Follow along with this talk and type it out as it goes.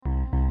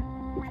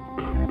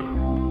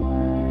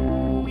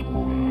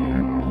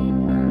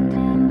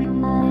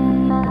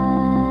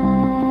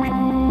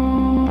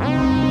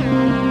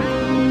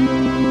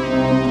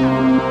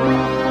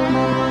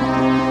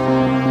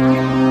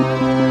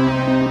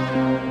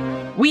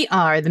We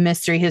are the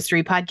Mystery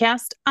History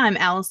Podcast. I'm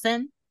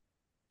Allison.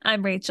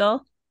 I'm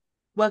Rachel.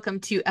 Welcome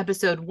to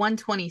episode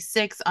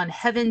 126 on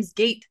Heaven's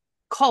Gate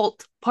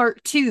Cult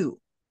Part 2.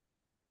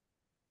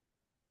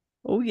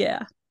 Oh,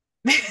 yeah.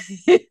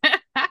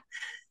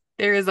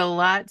 There is a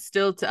lot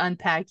still to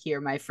unpack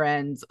here, my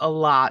friends. A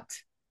lot.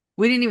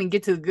 We didn't even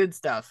get to the good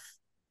stuff.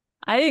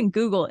 I didn't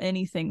Google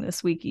anything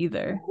this week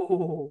either.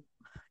 Oh,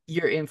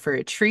 you're in for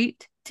a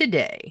treat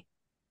today.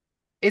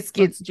 Let's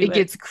It do it.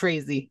 gets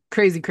crazy,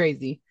 crazy,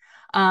 crazy.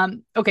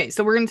 Okay,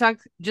 so we're going to talk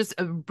just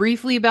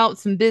briefly about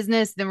some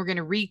business. Then we're going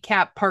to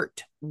recap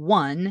part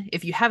one.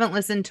 If you haven't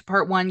listened to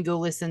part one, go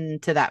listen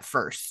to that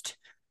first.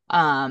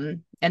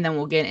 And then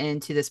we'll get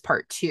into this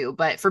part two.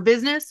 But for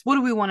business, what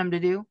do we want them to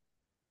do?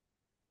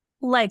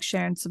 Like,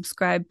 share, and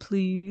subscribe,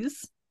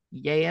 please.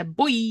 Yeah,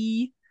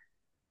 boy.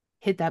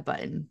 Hit that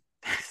button.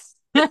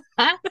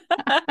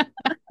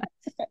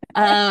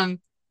 um,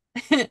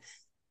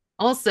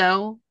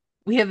 also,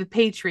 we have a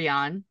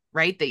Patreon,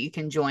 right? That you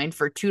can join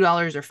for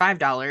 $2 or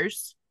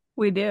 $5.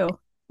 We do.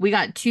 We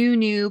got two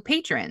new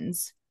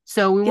patrons.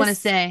 So we want to Yes.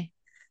 say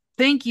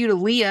thank you to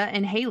Leah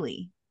and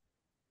Haley.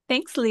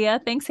 Thanks,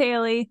 Leah. Thanks,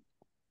 Haley.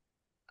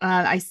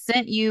 I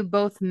sent you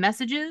both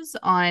messages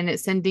on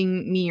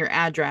sending me your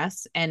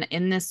address. And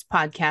in this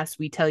podcast,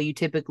 we tell you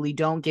typically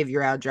don't give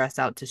your address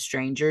out to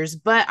strangers,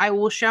 but I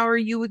will shower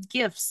you with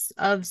gifts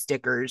of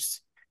stickers.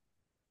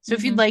 So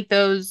if you'd Mhm. like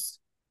those,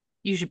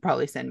 you should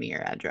probably send me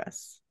your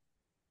address.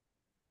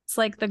 It's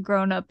like the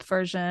grown-up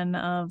version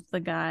of the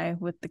guy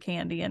with the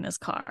candy in his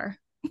car.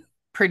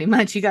 Pretty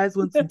much. You guys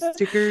want some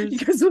stickers? You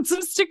guys want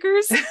some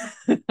stickers?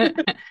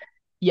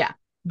 Yeah,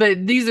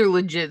 but these are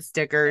legit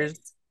stickers.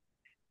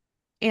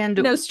 And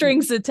No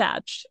strings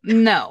attached.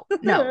 no,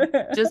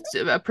 just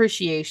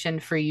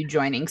appreciation for you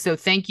joining. So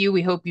thank you.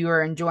 We hope you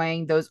are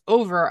enjoying those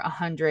over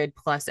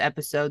 100+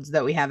 episodes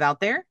that we have out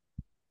there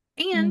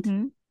and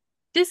Mm-hmm.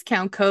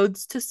 discount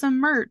codes to some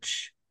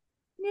merch.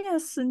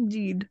 Yes,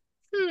 indeed.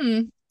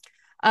 Hmm.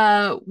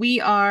 We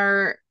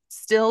are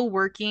still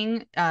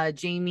working.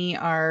 Jamie,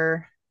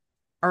 our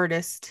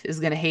artist, is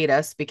going to hate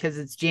us because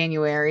it's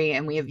January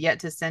and we have yet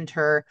to send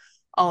her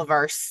all of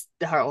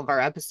our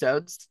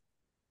episodes.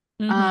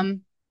 Mm-hmm.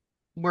 Um,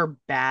 we're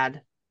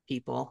bad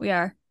people. We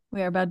are.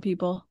 We are bad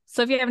people.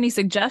 So if you have any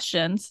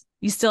suggestions,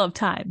 you still have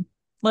time.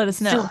 Let us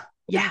Still, know.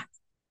 yeah,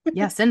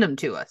 yeah, send them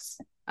to us.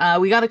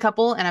 We got a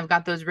couple and I've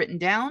got those written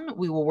down.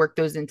 We will work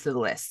those into the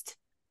list.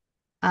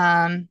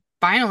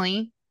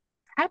 Finally,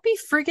 happy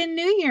freaking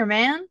New Year,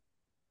 man.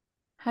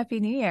 Happy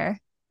New Year.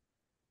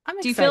 I'm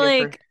Do you feel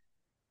excited for like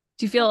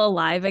do you feel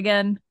alive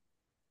again?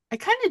 I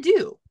kind of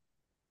do.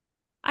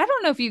 I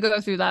don't know if you go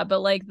through that, but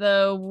like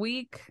the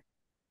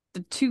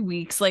 2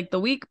 weeks, like the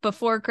week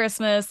before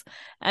Christmas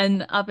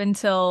and up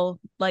until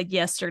like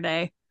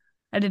yesterday,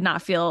 I did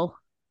not feel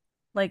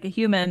like a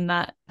human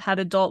that had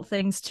adult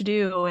things to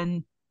do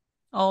and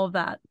all of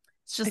that.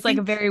 It's I just like a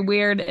think very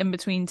weird in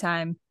between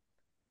time.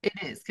 it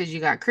is because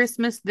you got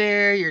Christmas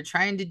there. You're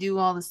trying to do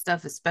all the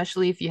stuff,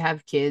 especially if you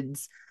have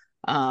kids,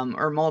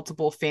 or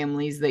multiple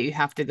families that you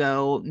have to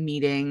go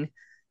meeting.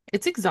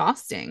 It's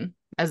exhausting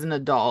as an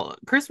adult.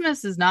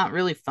 Christmas is not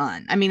really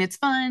fun. I mean, it's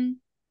fun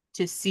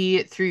to see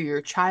it through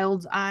your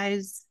child's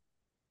eyes,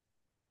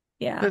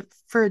 Yeah. but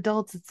for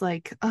adults, it's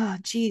like, oh,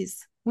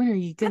 geez, when are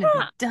you I gonna be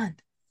don't, done?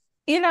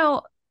 you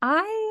know,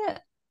 I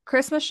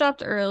Christmas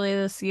shopped early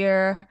this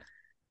year.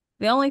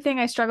 The only thing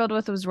I struggled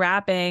with was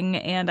wrapping,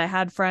 and I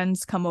had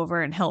friends come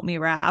over and help me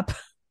wrap.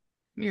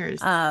 You're a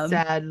Um,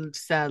 sad,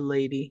 sad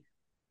lady.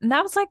 and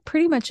that was like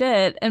pretty much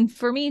it. And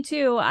for me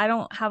too, I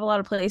don't have a lot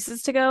of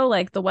places to go.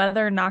 Like the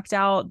weather knocked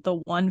out the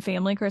one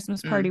family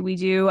Christmas party Mm. we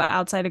do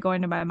outside of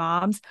going to my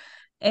mom's.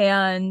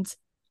 And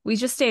we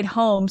just stayed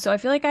home. So I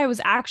feel like I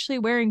was actually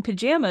wearing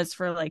pajamas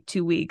for like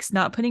 2 weeks,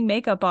 not putting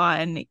makeup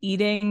on,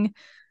 eating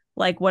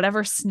like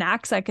whatever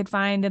snacks I could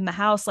find in the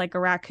house, like a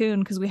raccoon,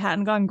 because we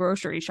hadn't gone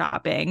grocery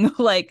shopping.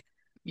 Like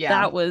Yeah.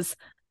 that was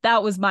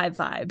that was my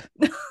vibe.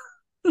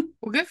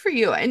 Well, good for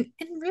you. And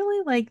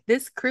really like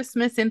this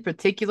Christmas in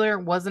particular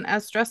wasn't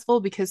as stressful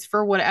because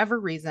for whatever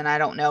reason, I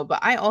don't know, but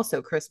I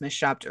also Christmas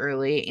shopped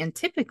early and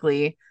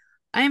typically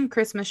I am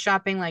Christmas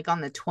shopping like on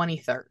the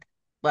 23rd.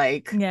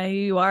 Like, Yeah,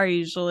 you are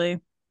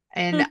usually.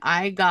 and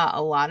I got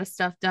a lot of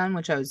stuff done,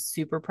 which I was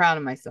super proud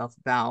of myself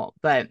about.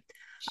 But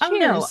I don't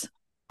know. Cheers.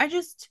 I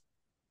just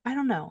I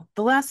don't know.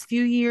 The last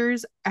few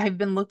years, I've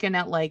been looking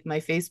at like my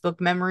Facebook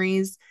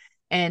memories,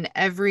 and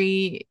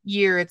every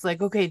year it's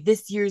like, okay,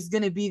 this year's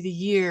going to be the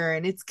year,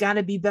 and it's got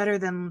to be better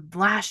than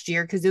last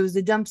year because it was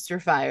a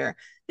dumpster fire.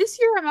 This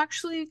year, I'm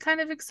actually kind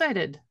of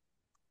excited.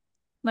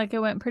 Like it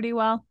went pretty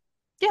well.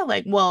 Yeah,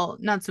 like, well,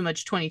 not so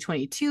much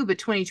 2022, but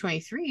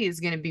 2023 is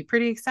going to be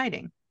pretty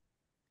exciting.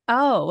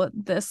 Oh,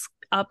 this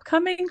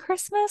upcoming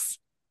Christmas?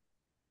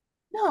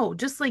 No,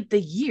 just like the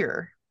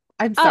year.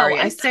 I'm Oh, sorry,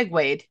 I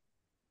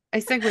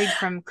segued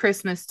from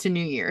Christmas to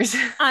New Year's.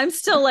 I'm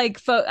still like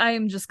I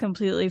am just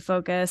completely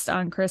focused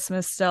on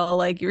Christmas still,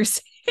 like you're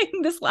saying.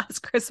 this last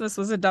Christmas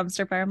was a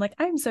dumpster fire. I'm like,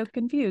 I'm so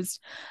confused.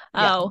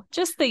 Yeah. Oh,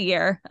 just the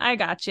year. I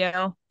got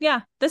you.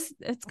 Yeah,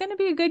 it's gonna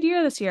be a good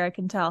year this year, I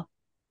can tell.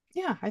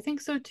 Yeah, I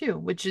think so too,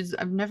 which is,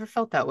 I've never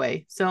felt that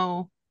way.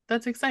 So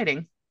that's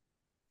exciting.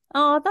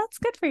 Oh, that's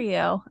good for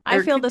you. I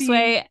There feel could this be,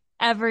 way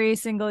every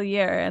single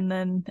year, and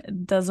then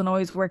it doesn't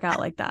always work out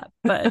like that.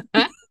 But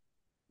I'm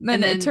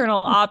an and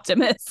eternal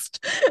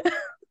optimist.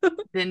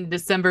 then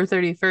December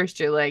 31st,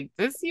 you're like,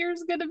 this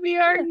year's gonna be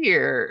our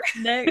year.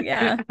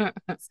 Yeah,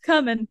 it's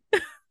coming.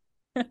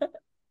 All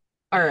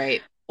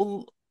right.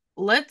 Well,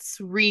 let's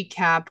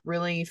recap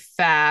really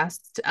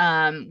fast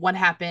what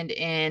happened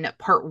in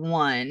part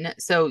one.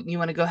 So you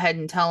want to go ahead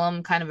and tell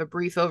them kind of a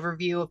brief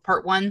overview of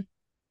part one?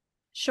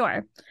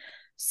 Sure.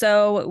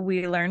 So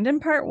we learned in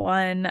part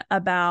one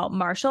about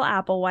Marshall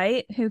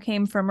Applewhite, who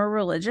came from a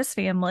religious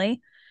family.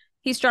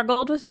 He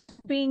struggled with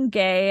being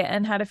gay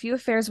and had a few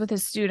affairs with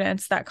his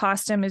students that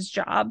cost him his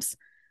jobs.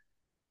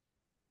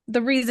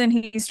 The reason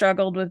he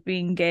struggled with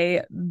being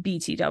gay,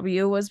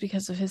 BTW, was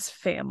because of his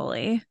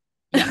family.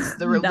 Yes,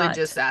 the Not,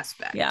 religious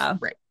aspect. yeah.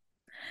 Right.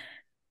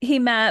 He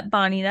met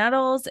Bonnie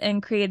Nettles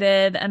and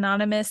created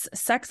Anonymous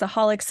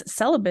Sexaholics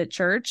Celibate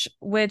Church,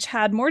 which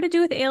had more to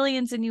do with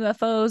aliens and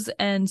UFOs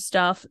and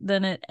stuff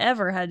than it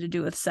ever had to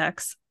do with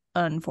sex,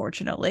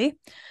 unfortunately.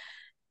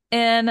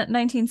 In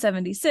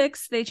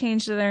 1976, they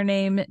changed their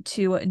name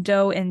to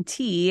Doe and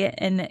T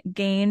and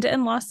gained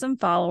and lost some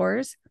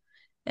followers.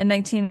 In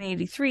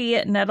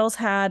 1983, Nettles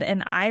had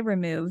an eye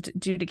removed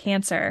due to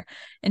cancer,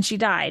 and she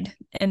died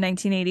in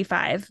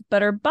 1985,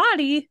 but her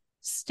body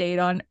stayed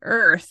on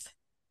Earth.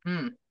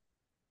 Mm,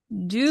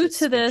 Due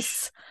to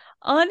this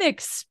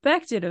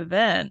unexpected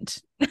event,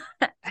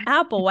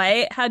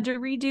 Applewhite had to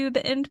redo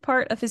the end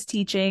part of his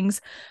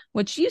teachings,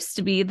 which used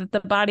to be that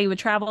the body would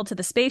travel to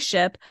the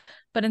spaceship,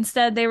 but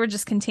instead they were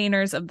just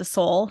containers of the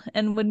soul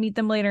and would meet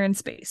them later in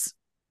space.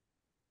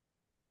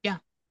 Yeah,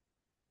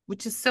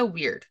 which is so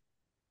weird.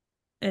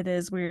 It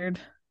is weird.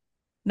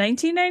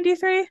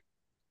 1993,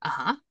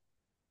 Uh-huh.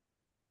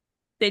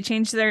 they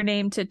changed their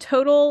name to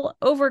Total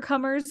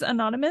Overcomers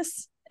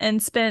Anonymous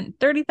and spent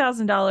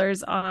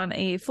 $30,000 on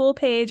a full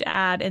page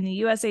ad in the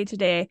USA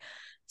Today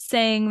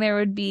saying there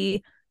would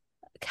be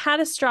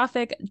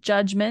catastrophic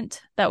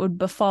judgment that would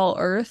befall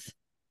Earth.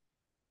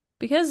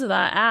 Because of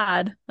that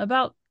ad,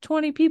 about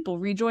 20 people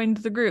rejoined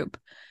the group.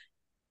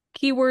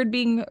 Keyword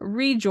being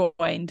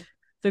rejoined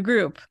the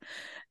group.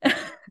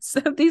 So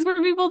these were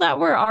people that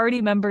were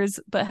already members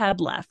but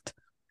had left.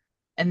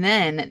 And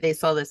then they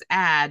saw this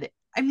ad.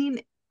 I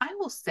mean, I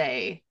will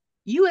say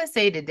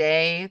USA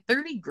Today,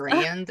 30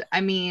 grand.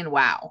 I mean,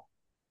 wow.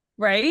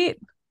 Right?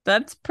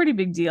 That's pretty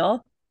big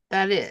deal.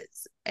 That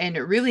is. And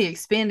really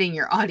expanding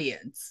your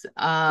audience.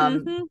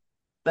 Mm-hmm.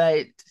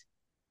 But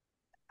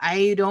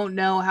I don't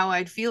know how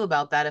I'd feel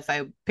about that if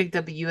I picked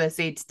up a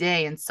USA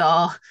Today and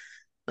saw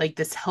like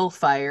this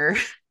hellfire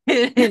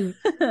and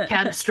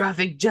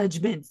catastrophic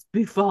judgments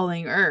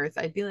befalling Earth.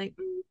 I'd be like,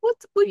 what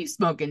are you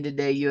smoking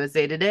today,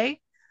 USA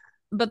Today?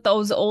 But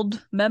those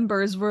old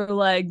members were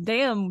like,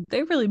 damn,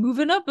 they're really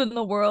moving up in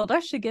the world. I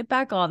should get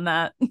back on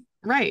that.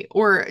 Right.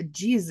 Or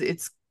geez,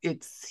 it's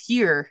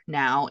here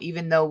now,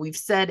 even though we've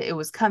said it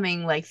was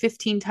coming like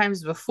 15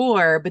 times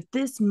before, but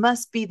this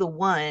must be the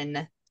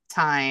one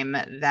time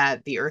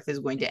that the Earth is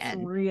going to It's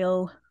end.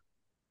 real.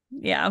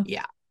 Yeah.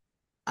 Yeah.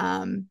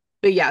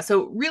 But yeah,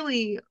 so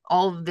really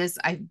all of this,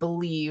 I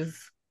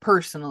believe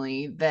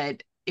personally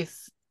that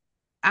if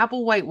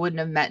Applewhite wouldn't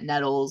have met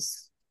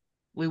Nettles,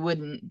 we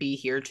wouldn't be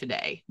here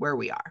today where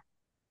we are.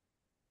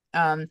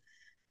 Um,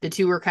 the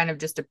two were kind of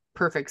just a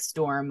perfect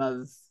storm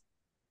of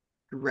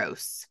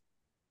gross.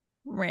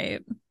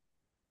 Right.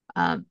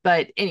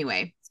 But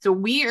anyway, so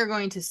we are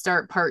going to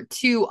start part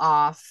two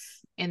off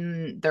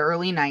in the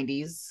early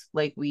 90s,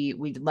 like we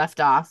left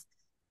off.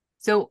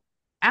 So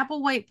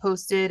Applewhite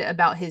posted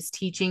about his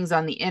teachings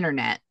on the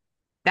internet.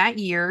 That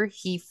year,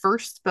 he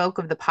first spoke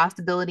of the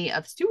possibility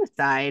of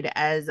suicide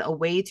as a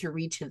way to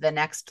reach the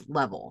next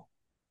level.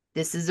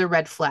 This is a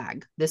red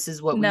flag. This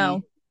is what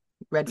No.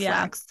 we red Yeah.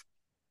 flags.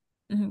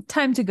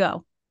 Time to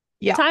go.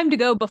 Yeah. Time to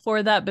go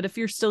before that, but if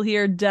you're still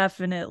here,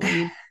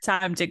 definitely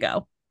time to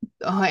go.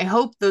 Oh, I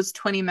hope those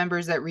 20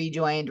 members that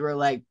rejoined were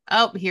like,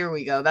 oh, here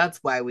we go. That's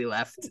why we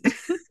left.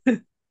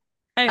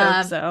 I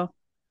hope so.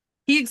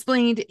 He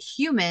explained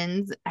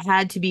humans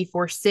had to be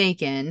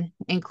forsaken,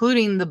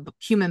 including the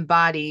human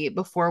body,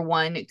 before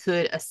one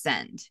could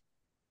ascend.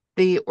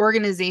 The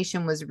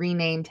organization was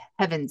renamed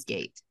Heaven's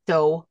Gate.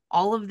 So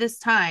all of this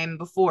time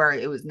before,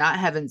 it was not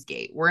Heaven's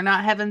Gate. We're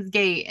not Heaven's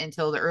Gate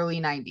until the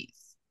early 90s.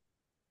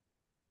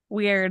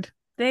 Weird.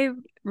 They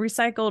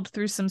recycled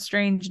through some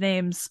strange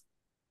names.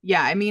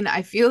 Yeah, I mean,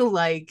 I feel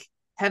like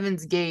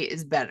Heaven's Gate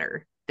is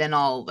better than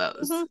all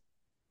those.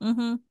 Mm-hmm.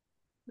 Mm-hmm.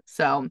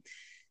 So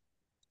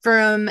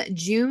from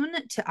June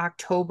to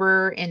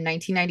October in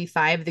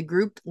 1995, the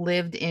group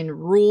lived in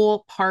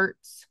rural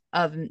parts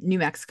of New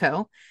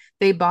Mexico.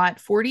 They bought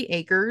 40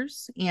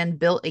 acres and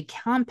built a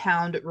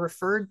compound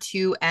referred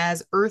to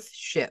as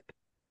Earthship.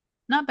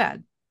 Not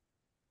bad.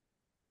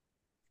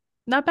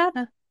 Not bad.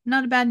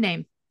 Not a bad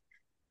name.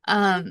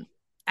 Um,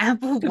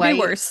 Could be Applewhite,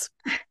 worse.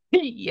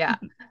 yeah,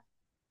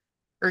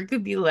 or it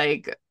could be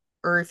like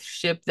Earth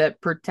ship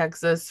that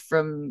protects us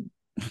from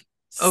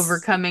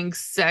overcoming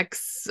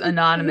sex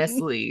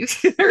anonymously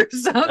or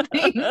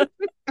something.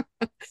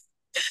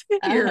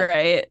 Uh, You're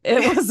right.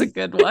 It was a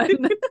good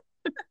one.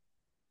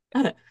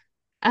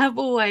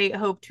 Applewhite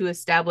hoped to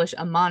establish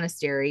a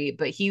monastery,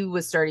 but he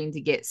was starting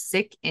to get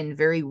sick and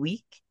very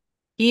weak.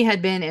 He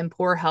had been in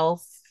poor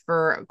health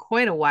for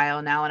quite a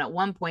while now, and at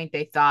one point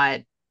they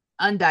thought,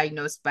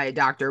 undiagnosed by a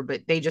doctor,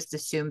 but they just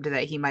assumed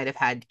that he might have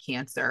had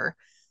cancer.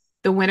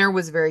 The winter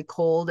was very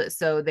cold,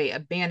 so they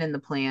abandoned the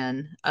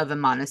plan of a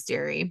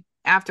monastery.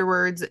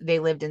 Afterwards, they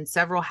lived in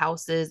several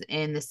houses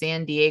in the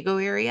San Diego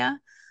area.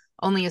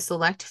 Only a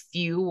select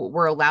few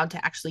were allowed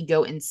to actually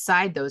go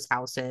inside those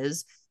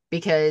houses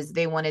because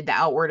they wanted the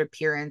outward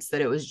appearance that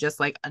it was just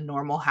like a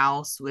normal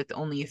house with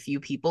only a few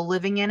people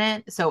living in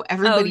it. So Oh,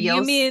 everybody you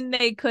else, mean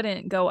they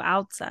couldn't go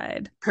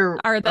outside? per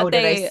Or oh, that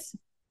did I?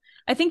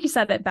 I think you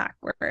said it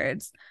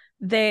backwards.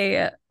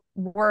 They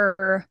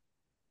were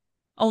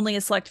only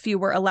a select few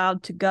were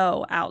allowed to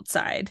go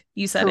outside.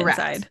 You said Correct.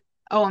 inside.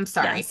 Oh, I'm Yeah.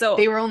 sorry. So,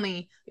 They were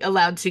only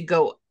allowed to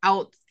go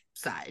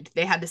outside.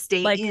 They had to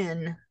stay like,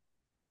 in.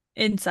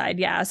 inside.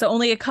 Yeah. So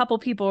only a couple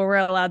people were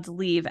allowed to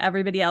leave.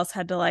 Everybody else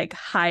had to, like,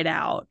 hide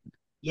out.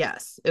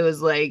 Yes, it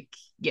was like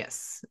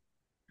yes,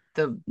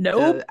 the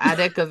Nope.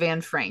 attic of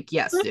Anne Frank.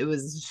 Yes, it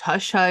was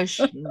hush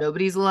hush.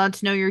 Nobody's allowed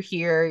to know you're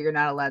here. You're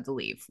not allowed to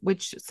leave,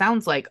 which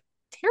sounds like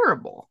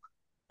terrible.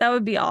 That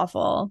would be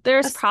awful.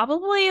 There's That's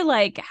probably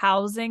like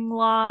housing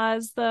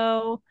laws,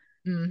 though.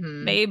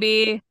 mm-hmm.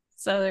 Maybe.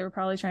 So they were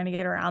probably trying to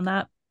get around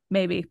that.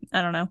 Maybe.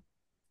 I don't know.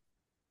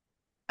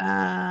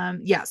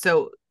 Yeah,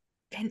 so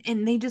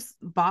and they just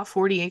bought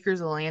 40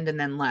 acres of land and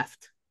then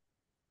left.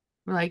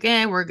 We're like,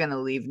 we're gonna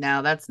leave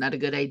now. That's not a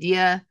good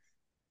idea.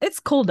 It's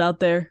cold out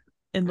there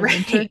in the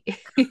winter.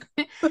 Right.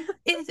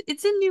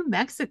 It's in New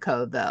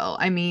Mexico though.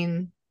 I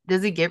mean,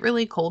 does it get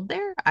really cold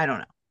there? I don't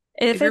know.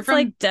 If If you're it's from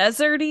like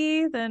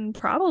deserty, then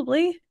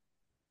probably.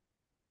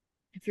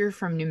 if you're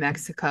from New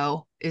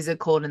Mexico, is it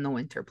cold in the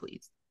winter,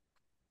 please?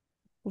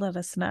 Let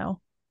us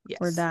know.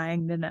 We're Yes.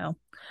 dying to know.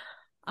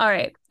 All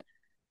right.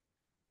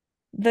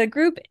 The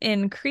group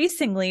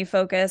increasingly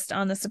focused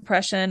on the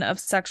suppression of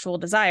sexual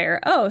desire.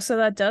 Oh, so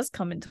that does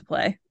come into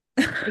play.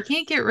 They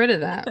can't get rid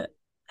of that.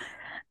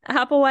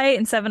 Applewhite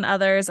and seven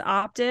others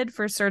opted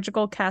for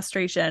surgical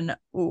castration.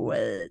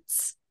 What?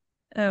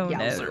 Oh no.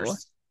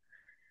 Yowzers.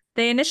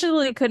 They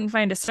initially couldn't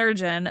find a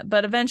surgeon,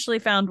 but eventually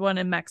found one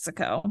in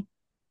Mexico.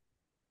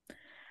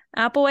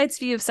 Applewhite's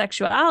view of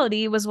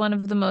sexuality was one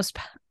of the most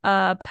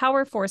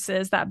power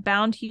forces that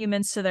bound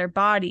humans to their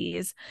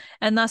bodies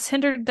and thus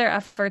hindered their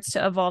efforts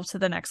to evolve to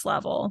the next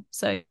level.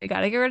 So you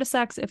got to get rid of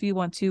sex if you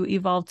want to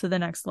evolve to the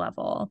next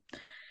level.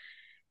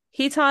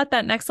 He taught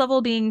that next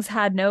level beings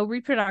had no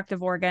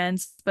reproductive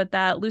organs, but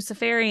that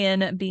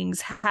Luciferian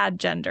beings had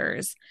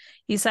genders.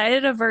 He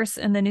cited a verse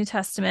in the New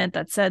Testament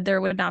that said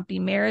there would not be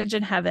marriage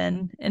in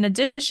heaven. In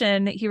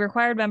addition, he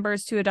required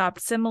members to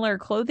adopt similar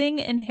clothing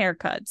and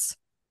haircuts.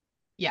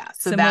 Yeah,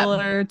 so that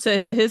Similar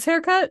to his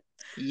haircut?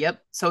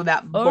 yep. So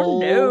that Oh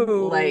bowl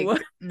no. like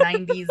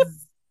 90s,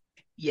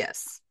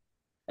 yes.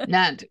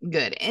 Not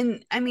good.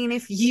 And I mean,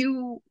 if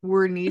you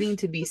were needing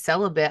to be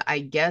celibate, I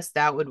guess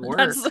that would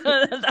That's work.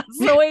 that's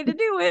the way to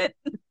do it.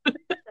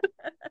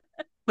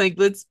 Like,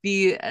 let's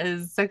be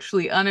as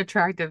sexually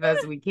unattractive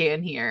as we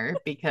can here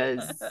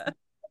because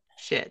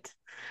shit.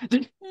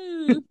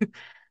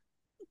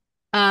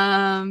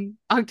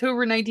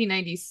 October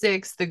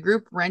 1996, the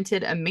group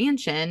rented a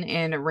mansion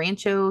in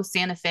Rancho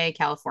Santa Fe,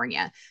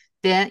 California.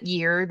 That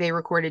year, they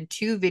recorded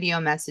two video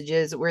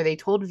messages where they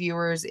told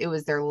viewers it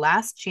was their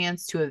last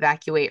chance to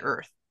evacuate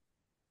Earth.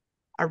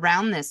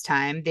 Around this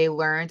time, they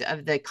learned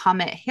of the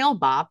comet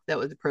Hale-Bopp that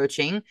was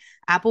approaching.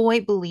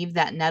 Applewhite believed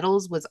that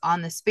Nettles was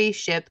on the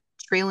spaceship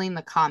trailing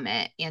the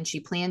comet, and she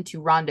planned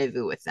to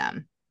rendezvous with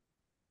them.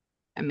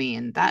 I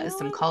mean, that is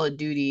some What? Call of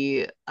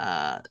Duty,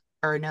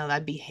 or no,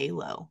 that'd be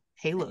Halo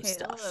Halo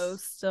stuff.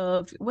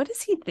 stuff. What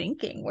is he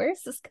thinking? Where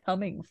is this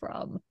coming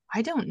from?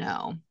 I don't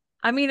know.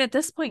 I mean, at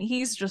this point,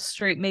 he's just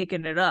straight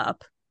making it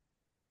up.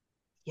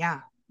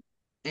 Yeah,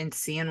 and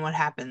seeing what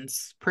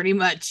happens. Pretty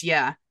much,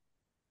 yeah.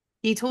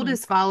 He told Hmm.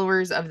 his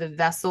followers of the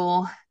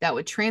vessel that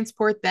would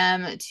transport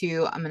them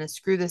to, I'm going to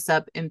screw this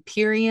up,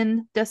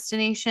 Empyrean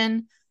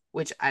destination,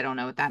 which I don't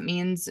know what that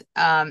means,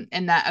 and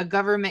that a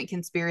government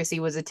conspiracy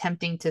was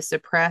attempting to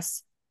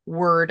suppress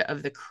word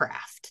of the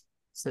craft.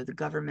 So the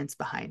government's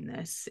behind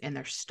this and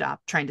they're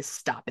trying to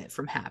stop it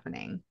from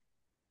happening.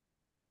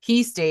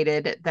 He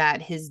stated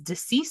that his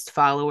deceased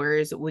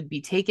followers would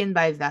be taken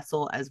by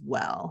vessel as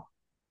well.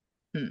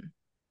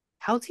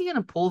 How's he going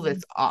to pull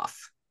this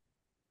off?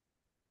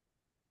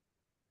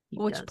 He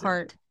Which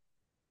part?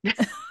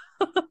 doesn't.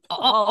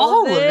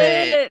 All of All of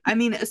it. it. I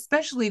mean,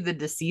 especially the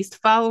deceased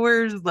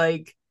followers.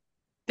 Like,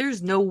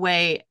 there's no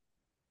way.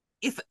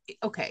 If,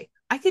 okay,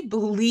 I could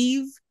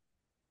believe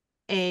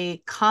a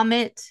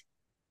comet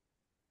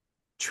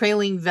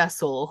trailing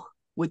vessel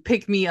would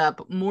pick me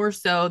up more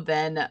so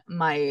than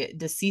my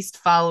deceased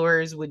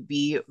followers would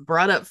be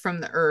brought up from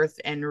the earth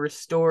and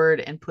restored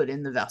and put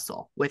in the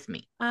vessel with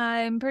me.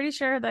 I'm pretty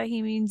sure that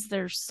he means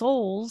their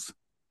souls,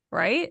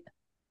 right?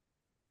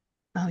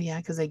 Oh, yeah,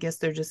 because I guess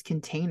they're just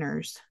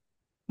containers.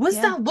 What's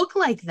Yeah. that look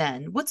like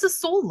then? What's a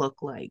soul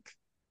look like?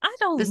 I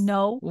don't This,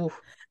 know. oof,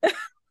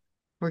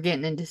 we're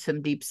getting into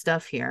some deep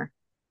stuff here.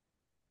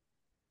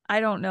 I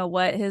don't know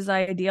what his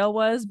idea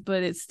was,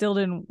 but it still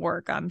didn't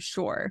work, I'm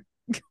sure.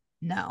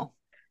 No.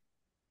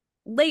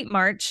 Late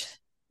March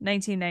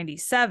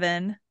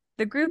 1997,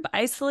 the group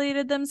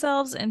isolated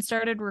themselves and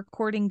started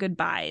recording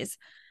goodbyes.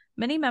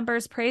 Many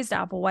members praised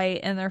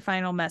Applewhite in their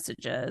final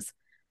messages.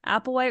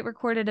 Applewhite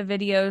recorded a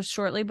video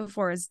shortly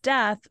before his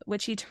death,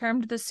 which he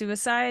termed the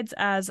suicides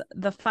as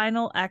the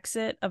final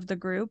exit of the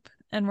group,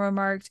 and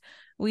remarked,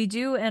 "We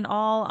do, in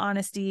all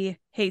honesty,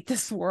 hate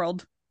this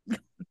world."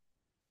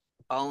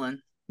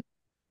 Fallen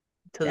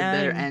to the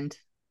bitter Dang. end.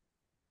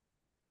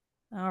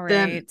 All The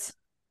right.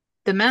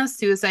 The mass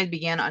suicide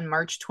began on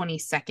March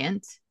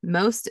 22nd.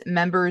 Most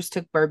members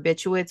took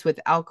barbiturates with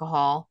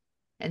alcohol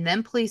and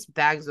then placed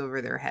bags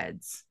over their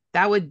heads.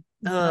 That would,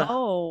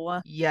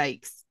 No.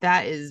 yikes.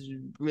 That is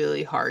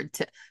really hard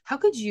to. How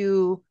could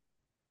you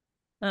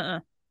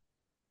Uh-uh.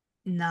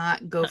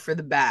 not go for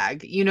the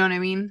bag? You know what I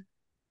mean?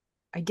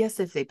 I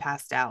guess if they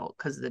passed out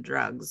because of the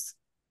drugs.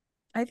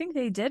 I think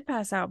they did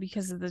pass out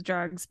because of the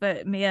drugs,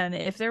 but man,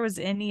 if there was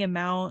any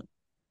amount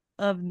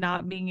of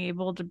not being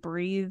able to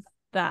breathe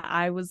that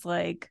I was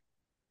like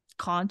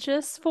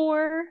conscious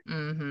for,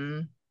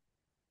 Mm-hmm.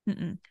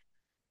 mm-mm.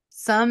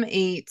 Some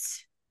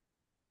ate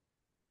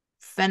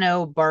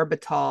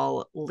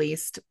phenobarbital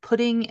laced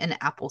pudding and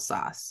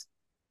applesauce.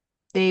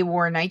 They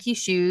wore Nike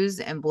shoes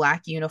and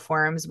black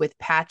uniforms with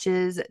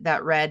patches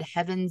that read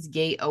Heaven's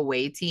Gate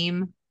Away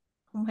Team.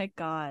 Oh my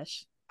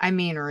gosh. I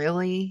mean,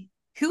 really?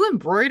 Who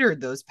embroidered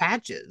those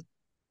patches?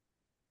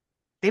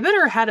 They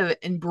better had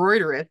to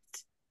embroider it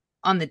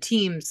on the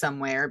team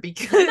somewhere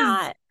because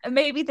Not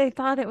maybe they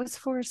thought it was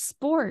for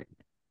sport.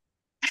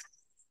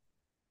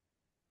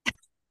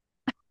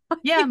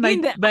 yeah, I my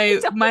mean, I my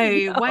don't my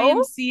know.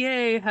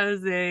 YMCA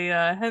has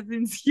a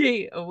Heaven's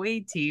Gate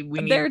away team.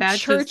 We need Their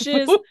patches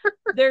churches, for.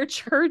 their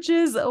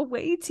church's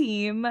away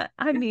team.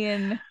 I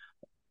mean,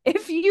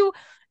 if you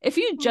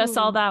just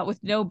saw that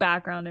with no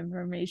background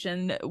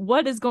information,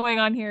 what is going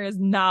on here is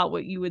not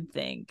what you would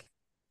think.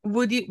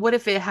 Would you? What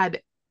if it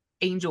had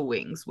angel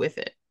wings with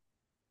it?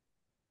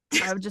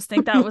 I would just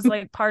think that was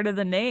like part of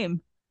the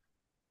name.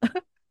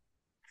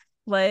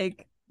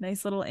 Like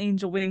nice little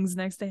angel wings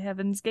next to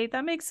Heaven's Gate.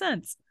 That makes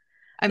sense.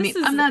 I mean,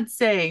 This I'm is not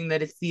saying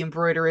that it's the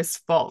embroiderer's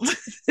fault.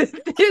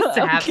 This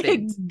okay,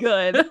 happened.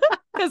 good.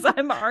 Because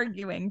I'm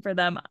arguing for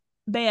them.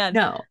 Man,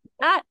 No,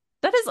 that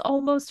that is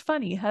almost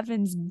funny.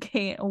 Heaven's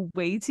Gate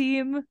away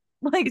team.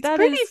 Like it's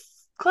pretty that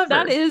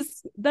clever.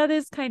 is that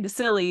is kind of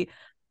silly,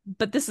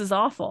 but this is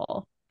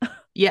awful.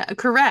 Yeah,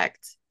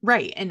 correct.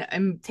 Right.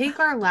 And take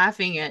our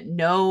laughing at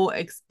no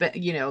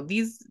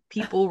these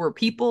people were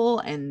people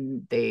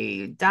and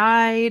they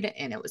died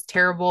and it was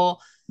terrible.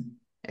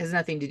 It has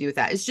nothing to do with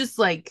that. It's just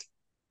like,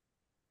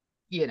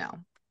 you know,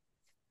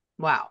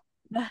 wow.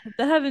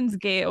 The Heaven's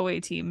Gate away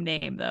team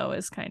name though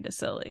is kind of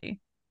silly.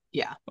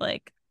 Yeah,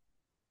 Like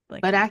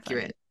but kind of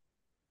funny. accurate.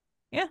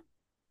 Yeah.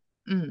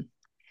 Mm.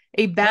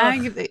 A Ugh.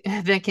 bag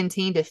that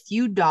contained a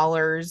few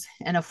dollars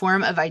and a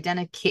form of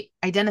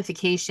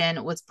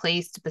identification was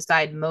placed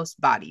beside most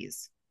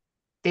bodies.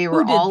 They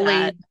were Who did all that?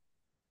 laid.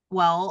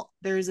 Well,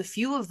 there's a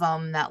few of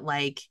them that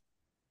like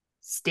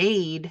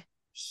stayed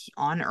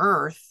on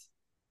Earth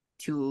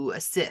to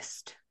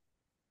assist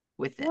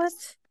with this.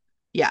 What?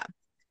 Yeah.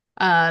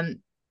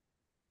 Um,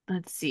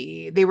 let's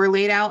see. They were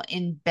laid out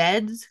in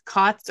beds,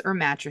 cots, or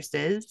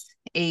mattresses.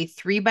 A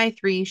 3 by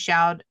 3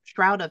 shroud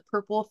of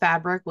purple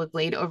fabric was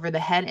laid over the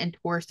head and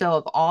torso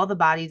of all the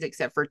bodies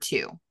except for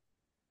two.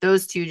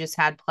 Those two just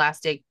had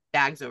plastic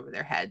bags over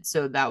their heads.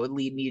 So that would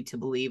lead me to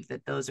believe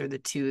that those are the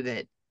two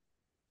that,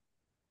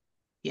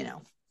 you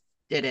know,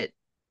 did it,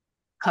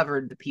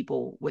 covered the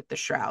people with the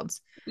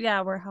shrouds.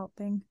 Yeah, we're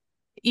helping.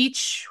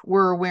 Each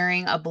were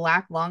wearing a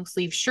black long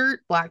sleeve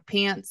shirt, black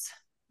pants,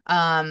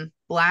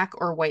 black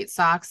or white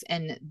socks,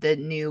 and the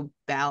new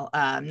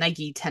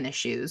Nike tennis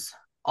shoes.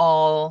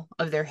 All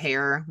of their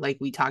hair, like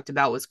we talked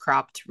about, was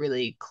cropped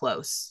really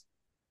close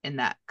in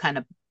that kind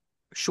of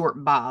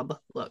short bob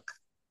look.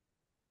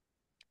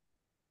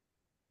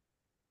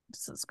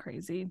 This is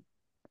crazy.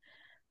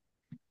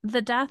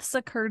 The deaths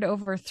occurred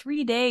over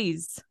 3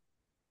 days.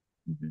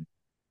 Mm-hmm.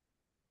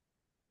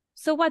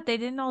 So what? They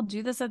didn't all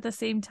do this at the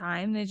same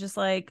time. They just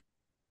like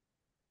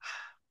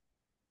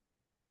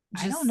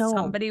I don't just know.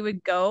 somebody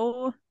would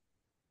go.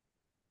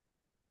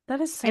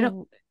 That is I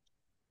don't. so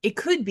It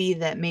could be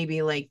that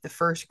maybe like the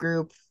first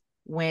group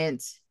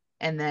went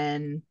and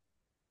then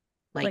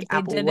like like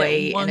they did it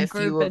Applewhite and one a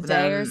few group a of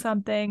day or them.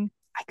 something.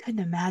 I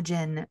couldn't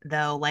imagine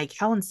though, like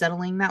how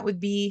unsettling that would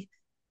be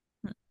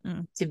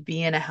Mm. to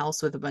be in a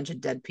house with a bunch of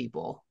dead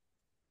people.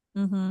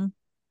 Mm-hmm.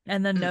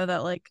 And then Mm, know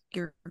that like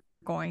you're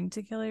going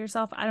to kill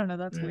yourself. I don't know.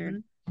 That's weird.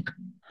 mhm.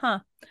 Huh.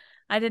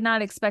 I did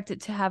not expect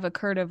it to have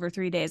occurred over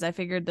 3 days. I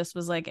figured this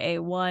was like a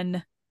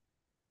one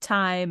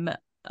time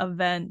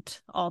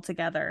event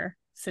altogether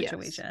Yes.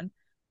 situation.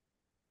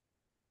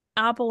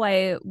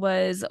 Applewhite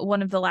was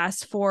one of the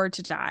last four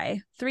to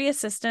die. Three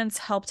assistants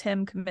helped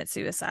him commit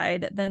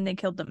suicide, then they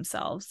killed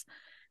themselves.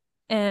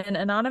 An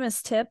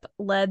anonymous tip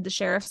led the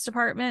sheriff's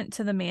department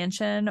to the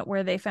mansion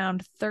where they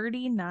found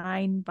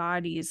 39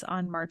 bodies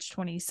on March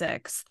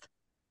 26th.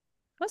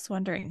 I was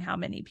wondering how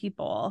many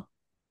people.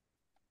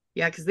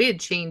 Yeah, because they had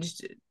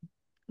changed,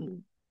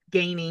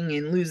 gaining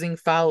and losing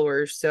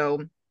followers.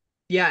 So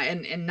yeah,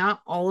 and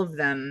not all of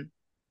them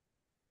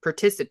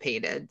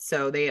participated.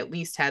 So they at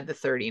least had the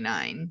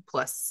 39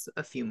 plus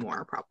a few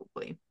more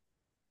probably.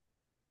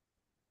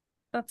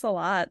 That's a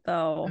lot,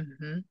 though.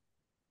 Mm-hmm.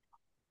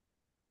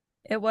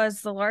 It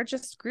was the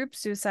largest group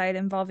suicide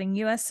involving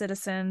U.S.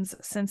 citizens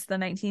since the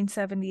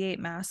 1978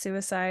 mass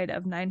suicide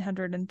of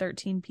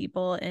 913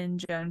 people in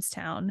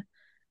Jonestown,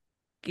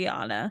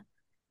 Guyana.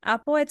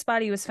 Applewhite's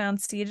body was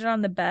found seated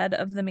on the bed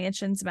of the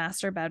mansion's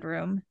master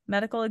bedroom.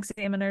 Medical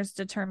examiners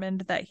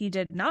determined that he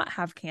did not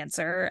have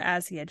cancer,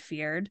 as he had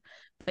feared,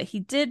 but he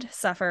did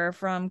suffer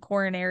from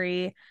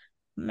coronary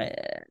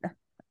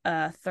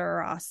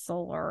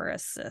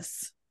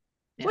atherosclerosis,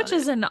 which Nailed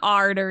is it. an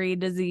artery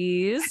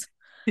disease.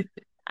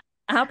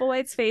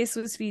 Applewhite's face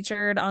was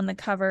featured on the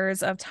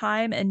covers of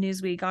Time and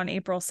Newsweek on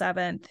April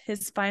 7th.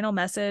 His final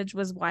message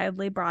was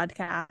widely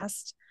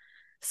broadcast.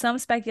 Some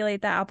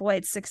speculate that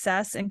Applewhite's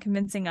success in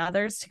convincing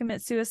others to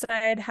commit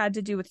suicide had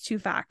to do with two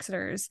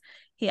factors.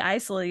 He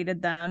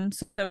isolated them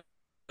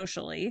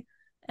socially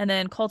and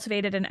then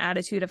cultivated an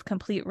attitude of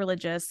complete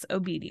religious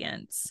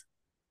obedience.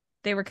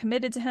 They were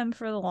committed to him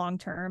for the long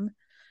term.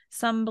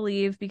 Some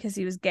believe because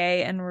he was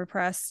gay and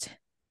repressed,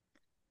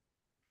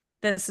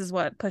 this is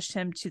what pushed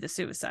him to the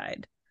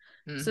suicide.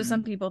 So Mm-hmm.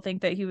 some people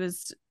think that he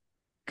was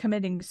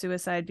committing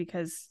suicide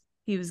because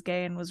he was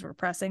gay and was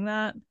repressing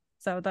that.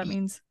 Is that what that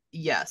means?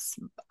 Yes,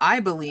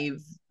 I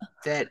believe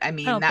that. I I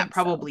mean, don't that think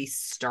so. probably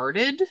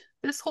started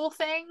this whole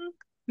thing.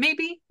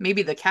 Maybe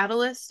the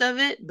catalyst of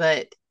it.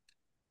 But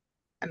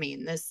I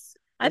mean,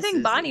 I this think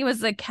is Bonnie was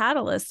the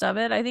catalyst of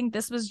it. I think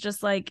this was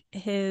just like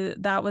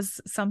that was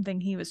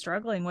something he was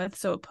struggling with.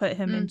 So it put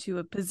him mm, into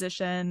a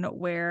position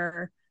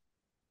where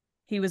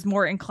he was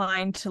more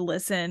inclined to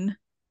listen.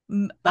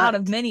 Out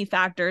of but many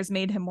factors,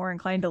 made him more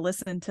inclined to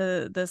listen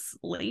to this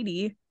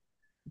lady.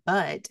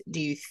 but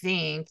do you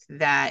think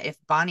that if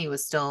Bonnie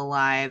was still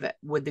alive,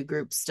 would the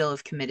group still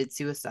have committed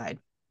suicide?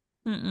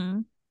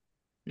 Mm-mm.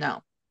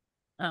 No,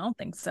 I don't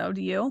think so.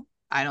 Do you?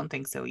 I don't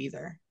think so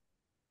either.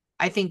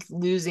 I think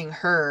losing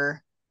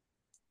her,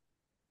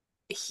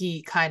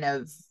 he kind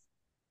of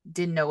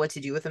didn't know what to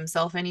do with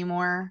himself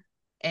anymore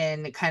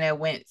and kind of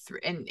went through,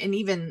 and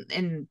even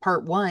in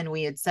part one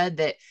we had said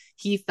that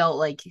he felt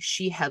like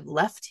she had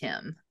left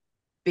him,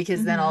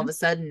 because then all Mm-hmm. of a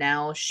sudden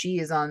now she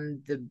is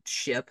on the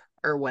ship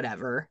or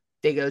whatever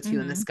they go to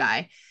in the Mm-hmm.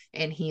 sky,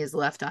 and he is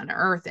left on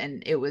earth,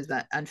 and it was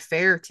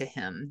unfair to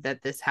him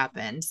that this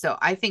happened. So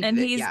I think And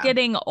that, he's yeah.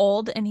 getting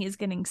old and he's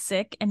getting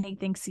sick and he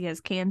thinks he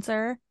has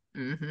cancer.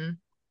 Mm-hmm.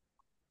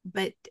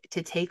 But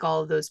to take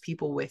all of those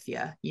people with you.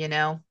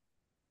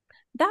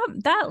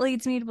 That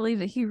leads me to believe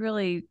that he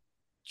really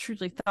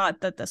truly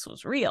thought that this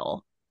was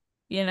real,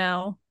 you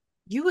know?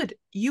 You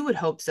would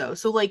hope so.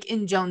 So like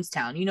in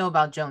Jonestown, you know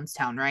about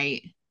Jonestown,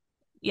 right?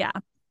 Yeah.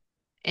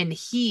 And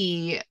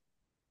he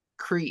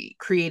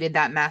created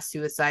that mass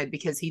suicide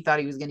because he thought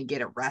he was going to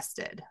get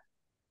arrested.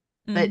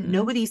 But Mm-hmm.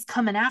 nobody's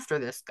coming after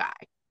this guy.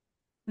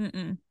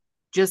 Mm-mm.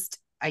 Just,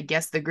 I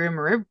guess,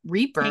 the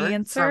Reaper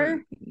Cancer?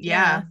 from,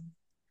 Yeah.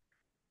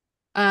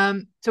 yeah.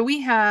 So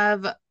we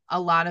have a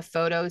lot of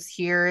photos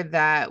here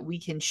that we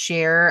can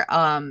share.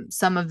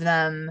 Some of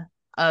them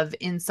of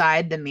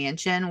inside the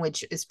mansion,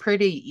 which is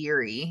pretty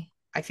eerie,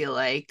 I feel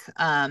like.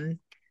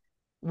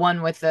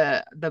 One with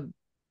the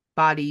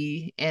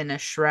body in a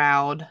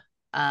shroud.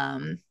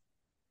 Um,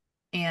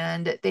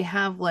 and they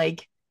had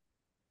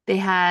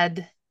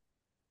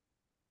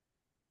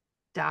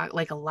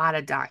like a lot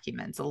of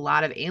documents, a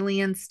lot of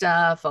alien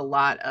stuff, a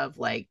lot of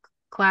like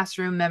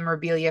classroom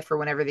memorabilia for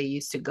whenever they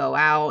used to go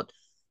out,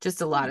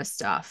 just a lot Hmm. of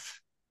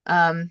stuff.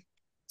 Um,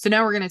 so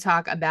now we're going to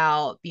talk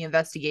about the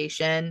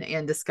investigation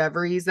and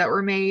discoveries that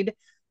were made.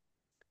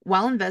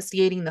 While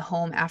investigating the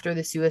home after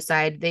the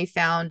suicide, they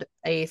found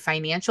a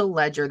financial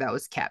ledger that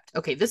was kept.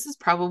 Okay, this is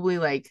probably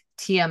like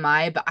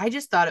TMI, but I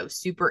just thought it was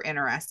super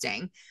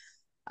interesting.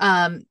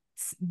 Um,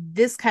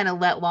 this kind of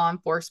let law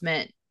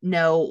enforcement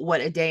know what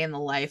a day in the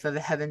life of a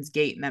Heaven's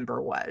Gate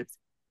member was.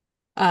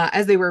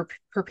 As they were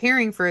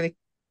preparing for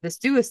the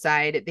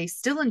suicide, they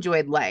still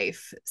enjoyed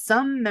life.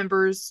 Some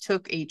members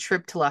took a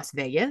trip to Las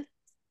Vegas.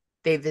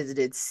 They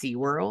visited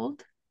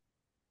SeaWorld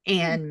Hmm.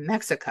 and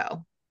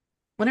Mexico.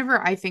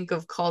 Whenever I think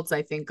of cults,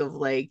 I think of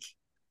like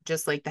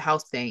just like the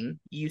house thing.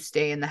 You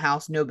stay in the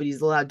house,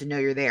 nobody's allowed to know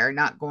you're there,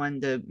 not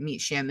going to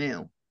meet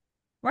Shamu.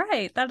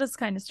 Right. That is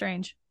kind of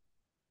strange.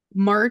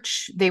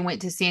 March, they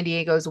went to San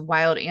Diego's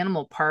Wild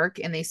Animal Park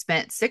and they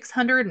spent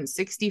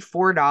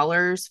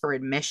 $664 for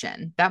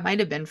admission. That might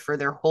have been for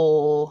their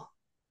whole Group.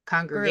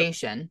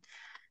 congregation.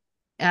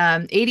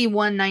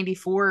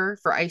 81.94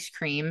 for ice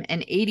cream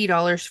and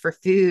 $80 for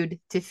food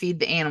to feed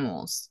the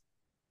animals.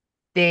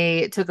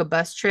 They took a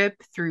bus trip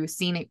through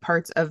scenic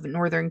parts of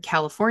Northern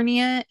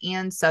California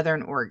and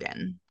Southern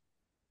Oregon.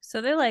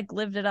 So they like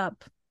lived it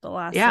up the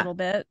last Yeah. little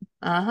bit.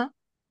 Uh-huh.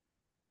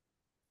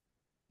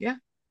 Yeah.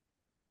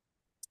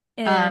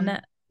 In Um,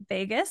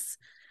 Vegas,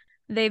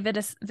 they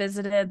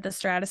visited the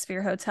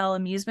Stratosphere Hotel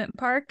amusement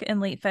park in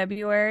late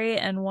February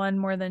and won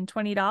more than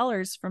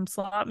 $20 from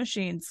slot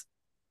machines.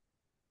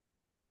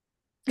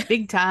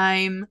 big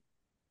time.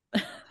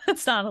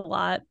 That's not a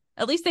lot.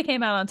 At least they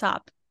came out on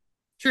top.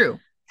 True.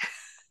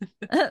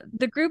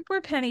 The group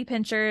were penny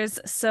pinchers,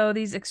 so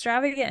these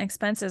extravagant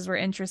expenses were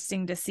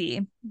interesting to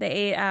see. They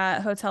ate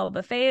at hotel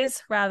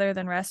buffets rather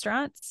than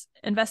restaurants.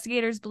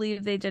 Investigators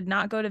believe they did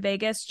not go to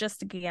Vegas just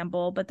to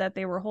gamble, but that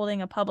they were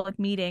holding a public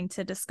meeting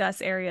to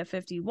discuss Area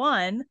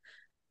 51,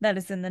 that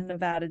is in the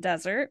Nevada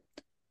desert,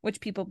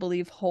 which people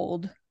believe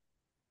hold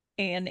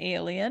an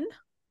alien.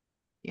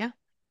 Yeah.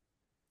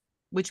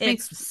 Which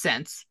makes It's,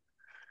 sense.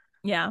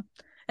 yeah,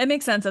 it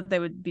makes sense that they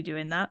would be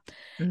doing that.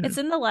 Mhm. It's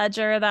in the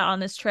ledger that on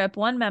this trip,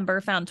 one member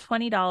found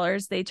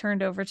 $20 they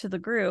turned over to the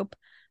group.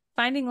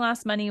 Finding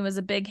lost money was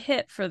a big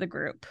hit for the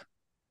group.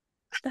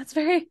 It's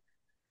very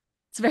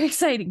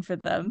exciting for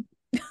them.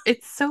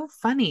 It's so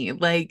funny.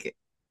 Like,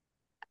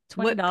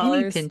 what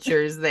penny $20.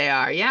 pinchers they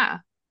are. Yeah.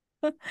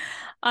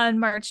 On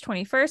March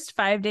 21st,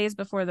 5 days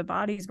before the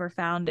bodies were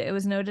found, it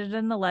was noted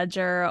in the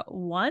ledger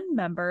one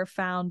member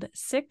found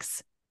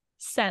 6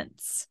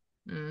 cents.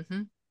 Hmm.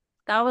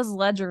 That was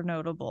ledger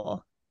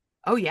notable.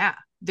 Oh, yeah.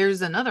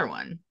 There's another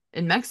one.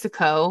 In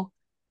Mexico,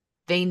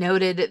 they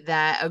noted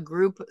that a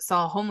group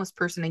saw a homeless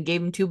person and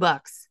gave him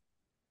 $2.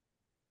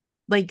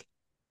 Like,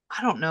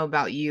 I don't know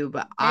about you,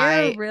 but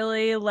They're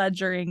really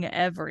ledgering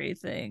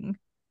everything.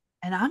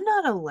 and I'm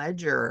not a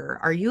ledgerer.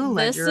 Are you a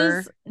This ledgerer?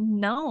 is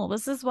no,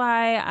 this is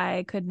why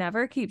I could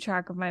never keep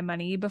track of my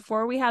money.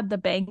 Before we had the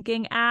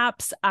banking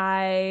apps,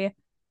 I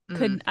Mm.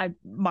 couldn't I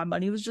my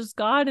money was just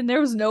gone and there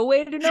was no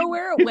way to know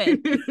where it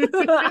went.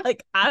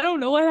 Like I don't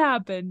know what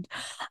happened.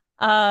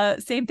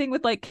 Same thing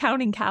with like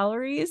counting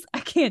calories. I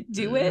can't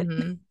do it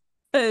Hmm.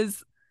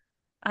 because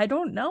I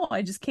don't know.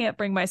 I just can't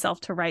bring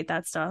myself to write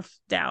that stuff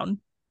down.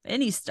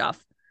 Any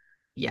stuff.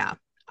 Yeah.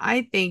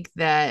 I think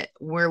that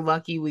we're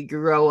lucky we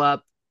grow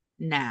up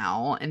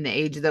now in the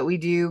age that we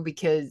do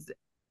because,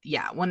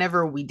 yeah,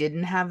 whenever we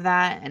didn't have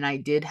that and I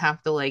did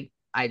have to, like,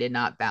 I did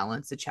not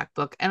balance a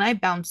checkbook and I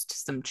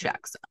bounced some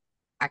checks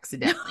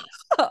accidentally.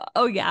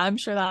 Oh yeah, I'm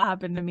sure that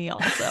happened to me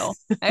also.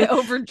 I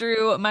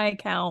overdrew my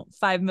account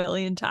 5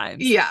 million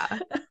times. Yeah. I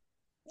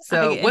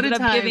So, what a ended up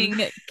time.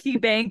 giving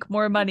KeyBank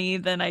more money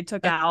than I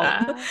took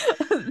out.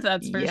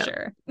 That's for Yep.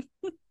 sure.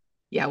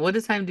 Yeah. What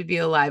a time to be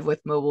alive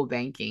with mobile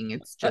banking.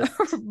 It's just,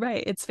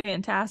 Right. It's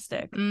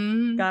fantastic.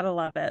 mm, Gotta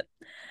love it.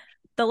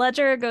 The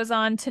ledger goes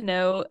on to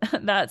note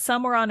that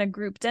some were on a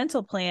group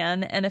dental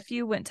plan and a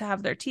few went to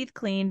have their teeth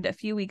cleaned a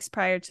few weeks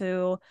prior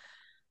to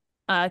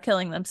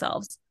killing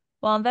themselves.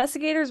 While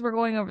investigators were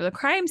going over the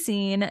crime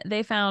scene,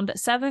 they found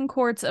 7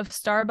 quarts of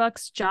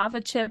Starbucks Java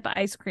chip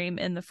ice cream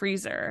in the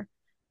freezer.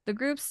 The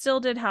group still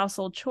did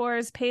household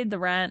chores, paid the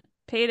rent,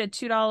 paid a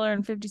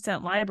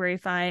 $2.50 library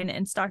fine,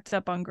 and stocked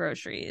up on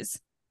groceries.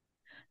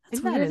 That's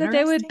isn't that weird that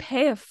they would interesting?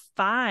 pay a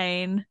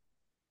fine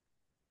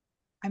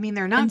I mean,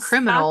 they're not and stock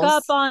up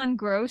criminals. on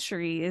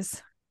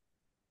groceries.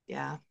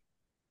 Yeah.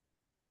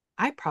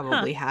 I Huh.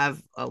 probably have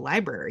a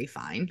library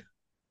fine.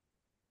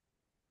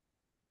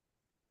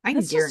 I can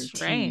That's just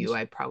guarantee you strange.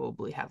 I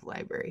probably have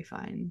library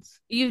fines.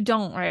 You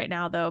don't right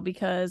now, though,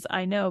 because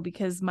I know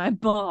because my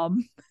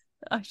mom,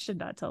 I should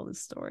not tell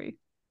this story.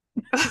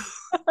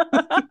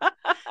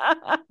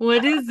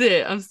 What is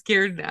it? I'm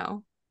scared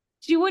now.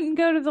 She wouldn't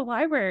go to the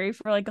library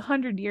for like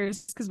 100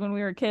 years because when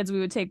we were kids, we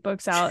would take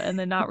books out and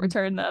then not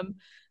return them.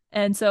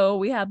 And so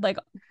we had like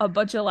a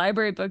bunch of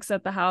library books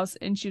at the house,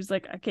 and she was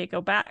like, I can't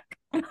go back.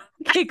 I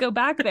can't go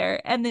back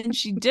there. And then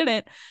she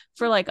didn't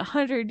for like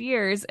 100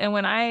 years. And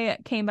when I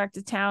came back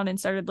to town and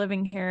started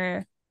living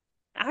here,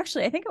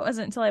 actually, I think it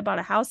wasn't until I bought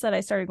a house that I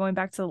started going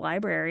back to the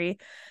library.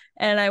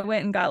 And I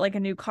went and got like a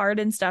new card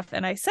and stuff.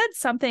 And I said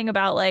something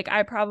about like,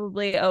 I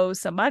probably owe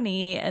some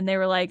money. And they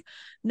were like,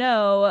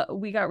 no,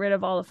 we got rid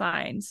of all the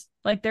fines.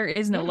 Like, there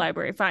is no Hmm.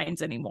 library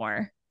fines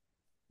anymore.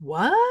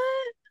 What?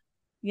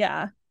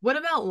 Yeah. What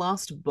about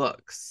lost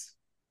books?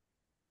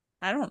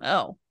 I don't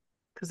know.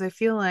 Because I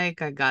feel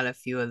like I got a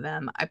few of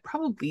them. I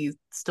probably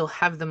still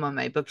have them on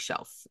my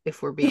bookshelf,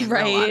 if we're being real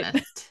Right.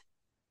 honest.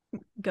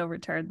 Go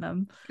return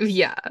them.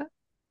 Yeah. Okay.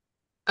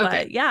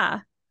 But yeah,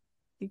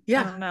 I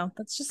Yeah. don't know.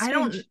 That's just I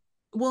don't strange.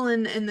 well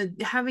and the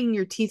having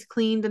your teeth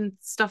cleaned and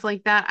stuff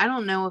like that. I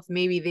don't know if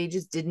maybe they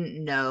just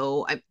didn't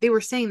know. They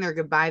were saying their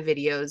goodbye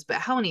videos, but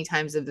how many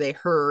times have they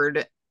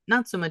heard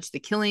not so much the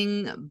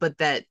killing, but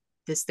that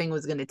this thing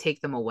was going to take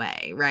them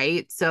away,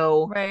 right?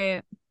 So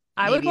Right.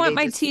 I would Maybe want they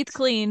my just, teeth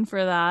clean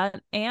for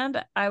that,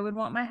 and I would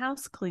want my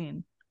house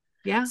clean.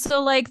 yeah.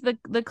 So like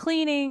the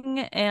cleaning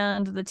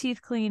and the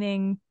teeth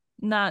cleaning,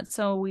 not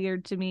so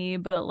weird to me,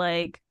 but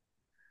like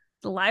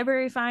the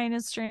library fine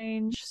is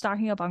strange.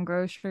 Stocking up on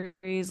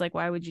groceries, like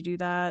why would you do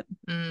that?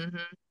 Hmm.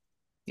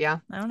 Yeah.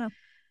 I don't know.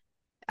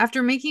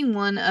 After making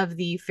one of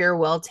the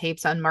farewell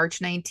tapes on March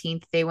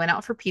 19th, they went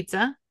out for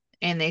pizza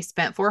and they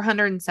spent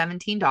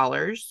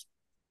 $417.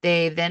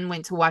 They then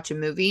went to watch a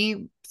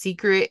movie,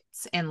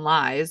 Secrets and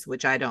Lies,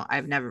 which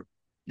I've never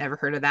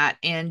heard of that,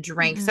 and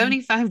drank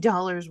Mm-mm.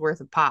 $75 worth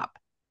of pop.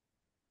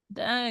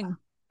 Dang.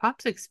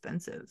 Pop's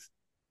expensive.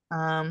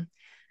 Um,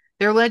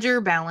 their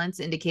ledger balance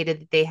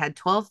indicated that they had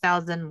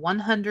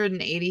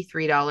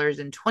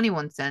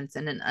 $12,183.21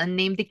 in an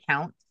unnamed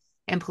account,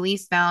 and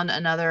police found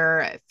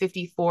another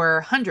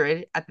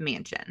 5,400 at the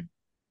mansion.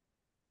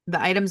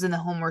 The items in the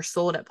home were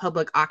sold at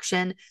public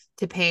auction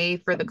to pay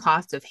for the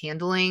cost of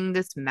handling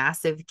this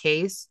massive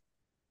case.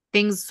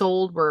 Things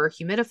sold were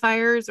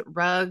humidifiers,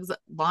 rugs,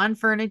 lawn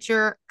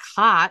furniture,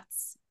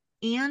 cots,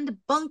 and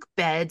bunk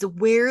beds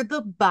where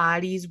the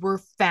bodies were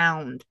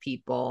found,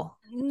 people.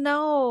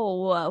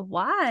 No,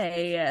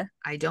 why?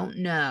 I don't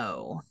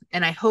know.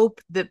 And I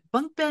hope that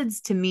bunk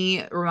beds to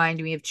me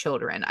remind me of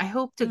children. I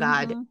hope to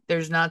God Mm-hmm.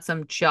 there's not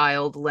some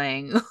child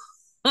laying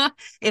and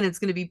it's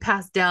going to be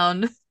passed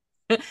down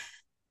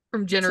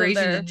from To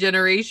generation to their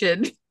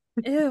generation.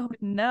 ew,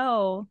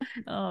 no.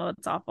 Oh,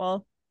 it's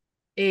awful.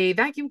 A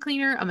vacuum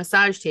cleaner, a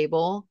massage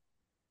table,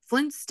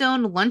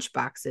 Flintstone lunch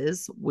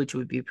boxes, which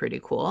would be pretty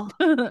cool.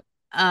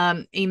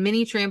 A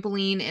mini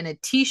trampoline and a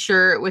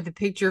t-shirt with a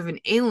picture of an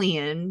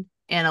alien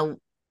and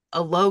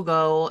a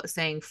logo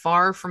saying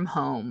far from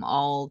home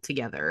all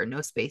together,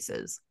 no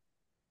spaces.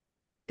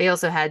 They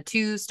also had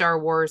two Star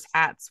Wars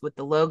hats with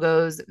the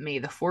logos, May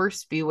the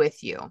Force be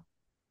with you.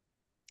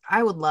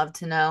 I would love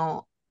to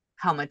know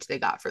how much they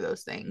got for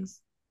those things.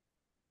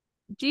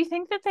 Do you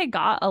think that they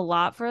got a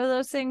lot for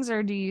those things,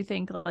 or do you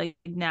think like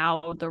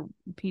now the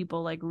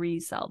people like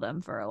resell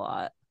them for a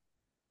lot?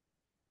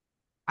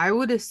 I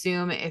would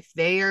assume if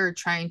they are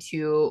trying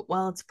to,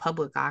 well, it's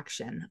public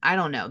auction. I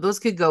don't know. Those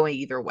could go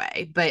either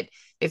way. But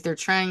if they're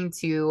trying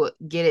to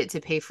get it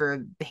to pay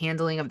for the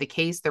handling of the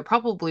case, they're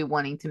probably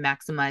wanting to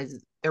maximize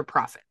their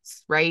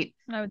profits, right?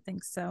 I would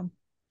think so.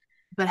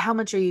 But how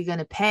much are you going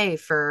to pay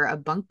for a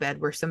bunk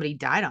bed where somebody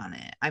died on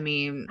it? I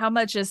mean, How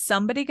much is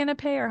somebody going to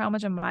pay, or how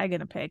much am I going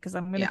to pay? Because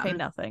I'm going to pay yeah,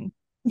 nothing.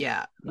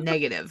 yeah,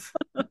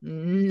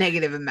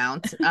 negative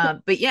amount.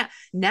 But yeah,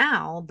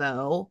 now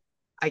though,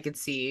 I could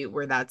see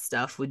where that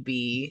stuff would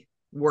be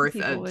worth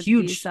People a would be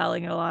huge,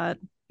 selling a lot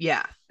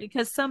yeah.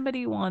 because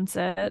somebody wants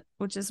it,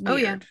 which is Oh,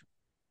 yeah, weird.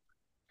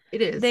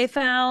 it They is.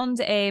 found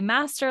a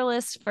master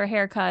list for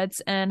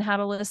haircuts and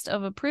had a list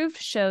of approved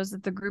shows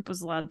that the group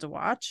was allowed to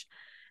watch.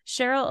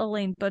 Cheryl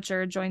Elaine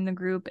Butcher joined the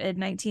group in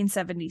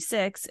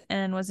 1976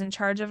 and was in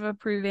charge of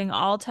approving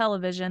all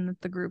television that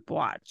the group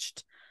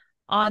watched.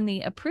 On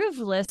the approved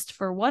list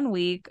for 1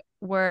 week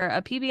were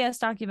a PBS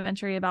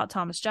documentary about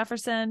Thomas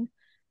Jefferson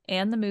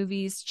and the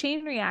movies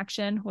Chain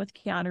Reaction with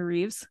Keanu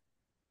Reeves.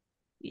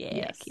 Yeah,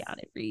 Yes.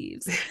 Keanu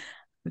Reeves.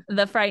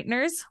 The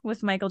Frighteners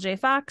with Michael J.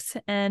 Fox,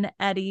 and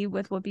Eddie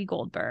with Whoopi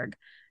Goldberg.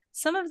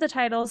 Some of the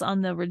titles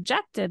on the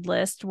rejected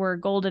list were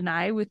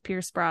Goldeneye with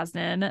Pierce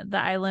Brosnan, The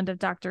Island of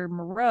Dr.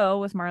 Moreau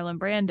with Marlon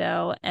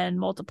Brando, and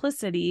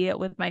Multiplicity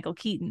with Michael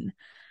Keaton.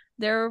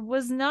 There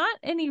was not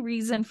any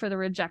reason for the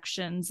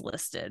rejections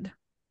listed.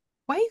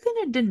 Why are you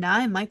going to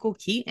deny Michael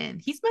Keaton?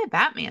 He's my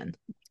Batman,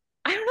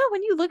 I don't know.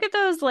 When you look at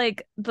those,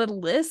 like the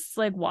lists,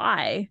 like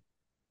why?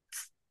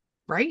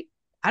 right?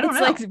 I don't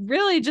It's like know.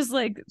 really just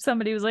like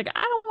somebody was like,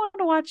 I don't want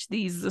to watch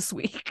these this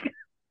week,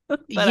 but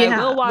I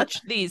will Yeah. watch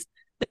these.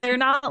 They're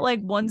not like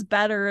one's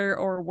better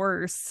or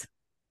worse,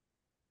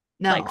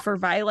 like No. for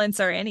violence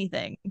or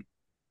anything.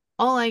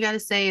 All I got to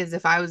say is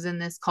if I was in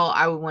this call,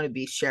 I would want to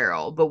be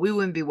Cheryl, but we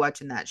wouldn't be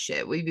watching that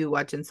shit. We'd be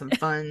watching some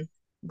fun,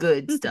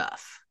 good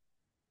stuff.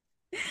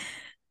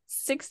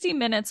 60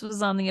 Minutes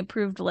was on the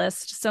approved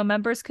list, so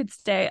members could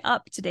stay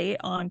up to date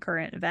on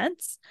current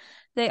events.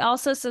 They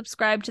also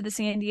subscribed to the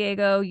San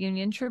Diego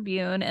Union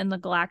Tribune and the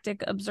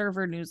Galactic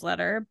Observer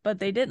newsletter, but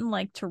they didn't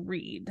like to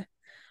read.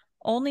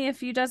 Only a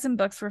few dozen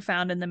books were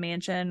found in the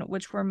mansion,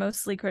 which were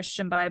mostly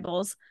Christian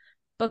Bibles,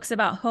 books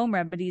about home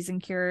remedies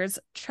and cures,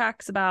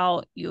 tracts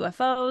about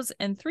UFOs,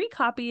 and 3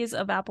 copies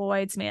of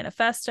Applewhite's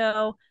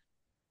manifesto,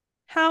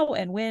 How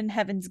and When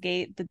Heaven's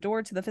Gate, the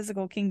door to the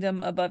physical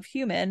kingdom above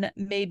human,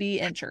 may be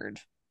entered.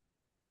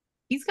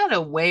 He's got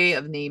a way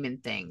of naming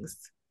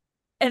things.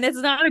 And it's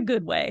not a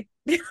good way.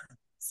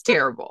 It's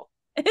terrible.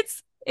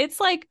 It's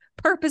like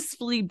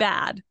purposefully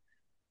bad.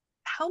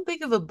 How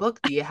big of a book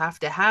do you have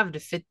to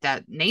fit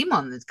that name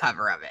on the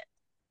cover of it?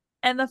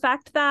 And the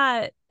fact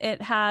that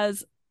it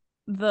has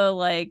the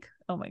like,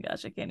 oh my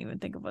gosh, I can't even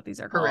think of what these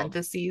are called.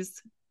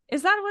 Parentheses.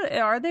 Is that what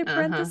are they Uh-huh.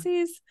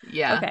 parentheses?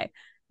 Yeah. Okay.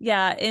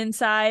 Yeah,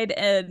 inside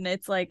and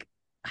it's like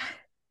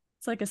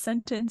it's like a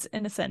sentence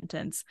in a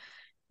sentence.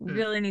 Mm,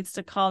 Really needs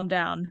to calm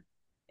down.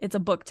 It's a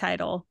book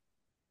title.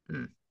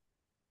 mm.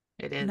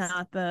 It is.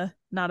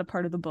 Not a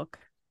part of the book.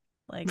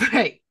 Like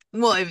Right.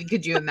 Well, I mean,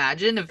 could you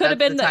imagine if could have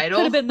that's the been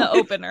could title? have been the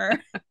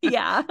opener.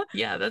 Yeah.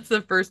 Yeah, that's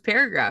the first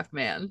paragraph,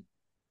 man.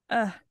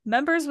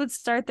 Members would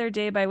start their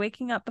day by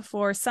waking up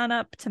before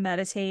sunup to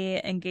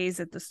meditate and gaze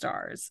at the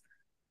stars.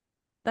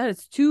 That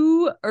is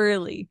too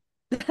early.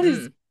 That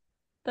is Mm.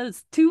 that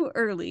is too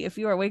early if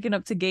you are waking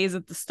up to gaze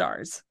at the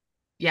stars.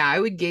 Yeah, I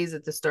would gaze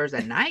at the stars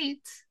at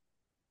night,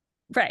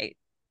 Right.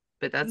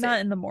 but that's Not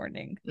it. in the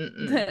morning.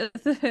 Mm-mm.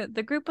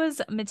 The group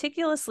was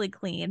meticulously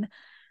clean.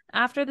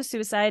 After the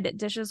suicide,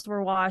 dishes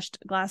were washed,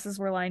 glasses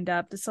were lined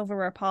up, the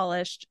silverware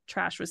polished,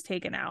 trash was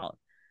taken out.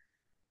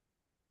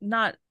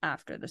 Not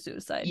after the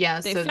suicide. Yeah,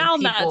 They so the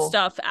found that people,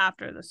 stuff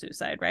after the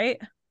suicide, right?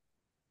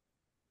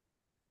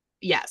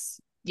 yes,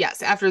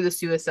 yes, after the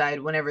suicide,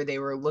 whenever they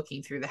were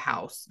looking through the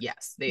house,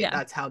 yes, they Yeah.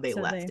 that's how they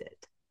So left they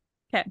it.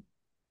 okay.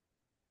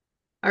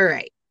 All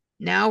right.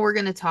 Now we're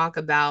going to talk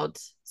about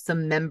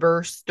some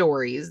member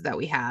stories that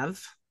we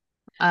have.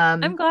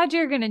 I'm Um, glad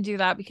you're going to do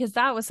that because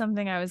that was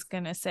something I was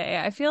going to say.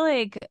 I feel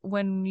like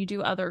when you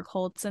do other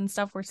cults and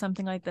stuff where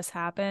something like this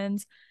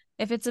happens,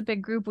 if it's a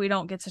big group, we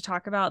don't get to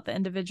talk about the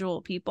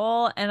individual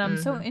people. And I'm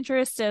so mhm,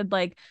 interested,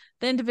 like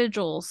the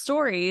individual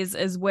stories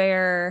is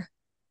where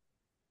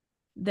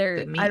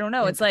the I meat don't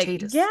know. and It's like,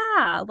 potatoes.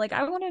 yeah, like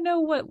I want to know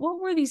what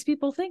were these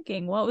people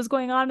thinking? What was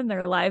going on in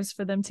their lives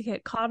for them to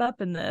get caught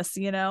up in this,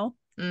 you know?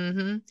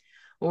 Mm-hmm.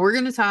 Well, we're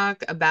going to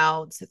talk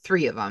about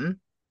three of them.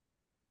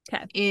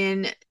 Okay.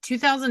 In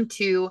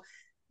 2002,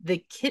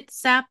 the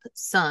Kitsap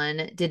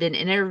Sun did an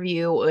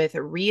interview with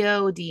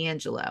Rio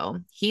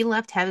D'Angelo. He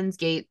left Heaven's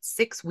Gate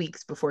 6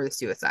 weeks before the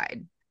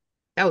suicide.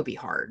 That would be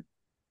hard.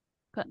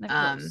 Cutting it Um,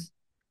 close.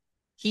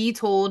 he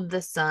told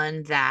the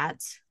Sun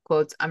that,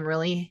 quotes, I'm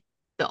really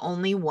the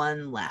only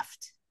one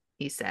left,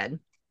 he said.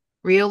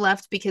 Rio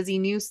left because he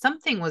knew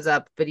something was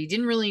up, but he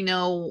didn't really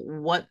know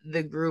what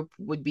the group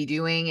would be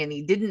doing, and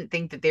he didn't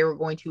think that they were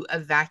going to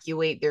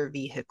evacuate their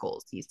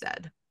vehicles, he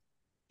said.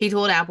 He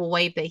told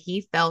Applewhite that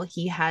he felt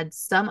he had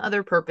some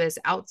other purpose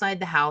outside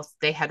the house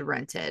they had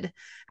rented.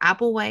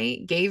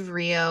 Applewhite gave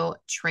Rio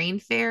train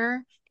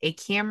fare, a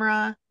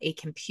camera, a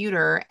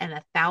computer, and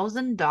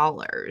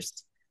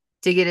 $1,000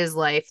 to get his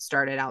life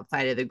started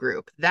outside of the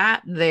group.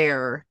 That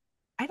there,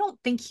 I don't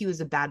think he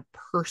was a bad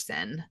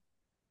person.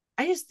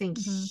 I just think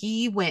Mm-hmm.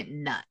 he went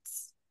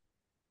nuts.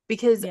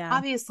 Because Yeah.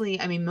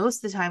 obviously, I mean,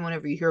 most of the time,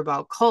 whenever you hear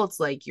about cults,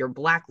 like you're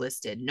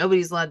blacklisted,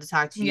 nobody's allowed to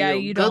talk to Yeah, you.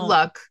 you Good don't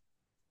luck.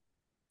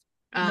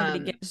 nobody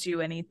Um, gives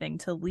you anything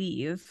to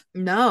leave.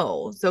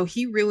 No. So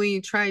he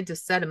really tried to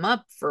set him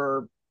up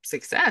for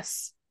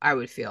success, I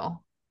would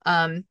feel.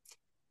 Um,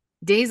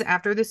 Days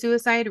after the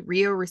suicide,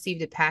 Rio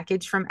received a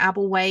package from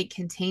Applewhite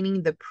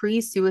containing the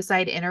pre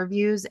suicide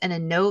interviews and a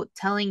note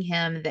telling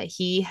him that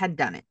he had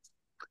done it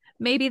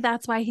Maybe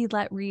that's why he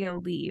let Rio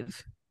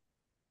leave.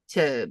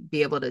 to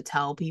be able to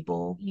tell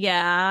people.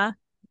 Yeah,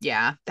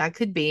 Yeah, that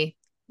could be.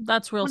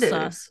 that's real What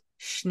a sus.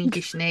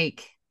 sneaky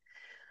snake.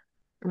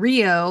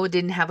 Rio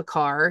didn't have a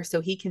car,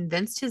 so he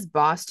convinced his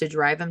boss to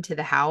drive him to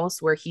the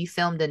house where he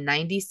filmed a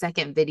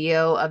 90-second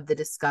video of the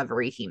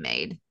discovery he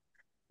made.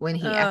 When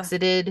he Ugh,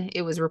 exited,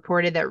 it was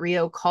reported that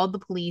Rio called the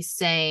police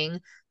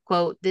saying,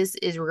 quote, this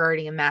is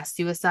regarding a mass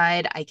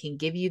suicide. I can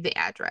give you the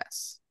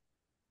address.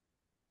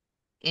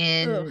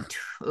 And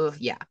ugh.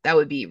 yeah, that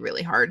would be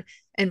really hard.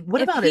 And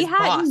what If about he his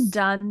hadn't boss?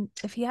 done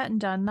if he hadn't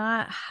done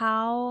that,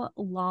 how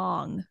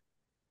long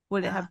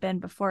would it Yeah, have been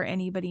before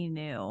anybody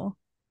knew?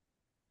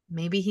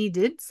 maybe he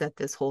did set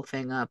this whole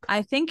thing up.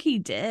 I think he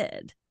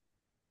did.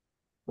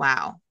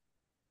 Wow.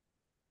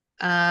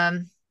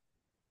 Um,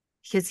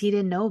 because he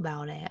didn't know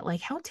about it.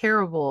 Like, how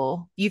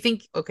terrible. You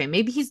think, okay,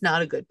 maybe he's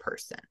not a good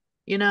person,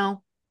 you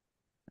know?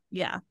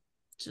 Yeah,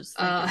 just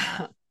thinking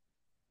that.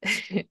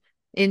 Uh,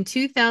 in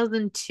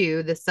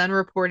 2002, the Sun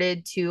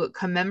reported to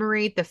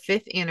commemorate the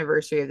fifth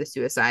anniversary of the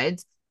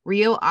suicides,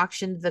 Rio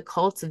auctioned the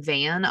cult's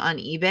van on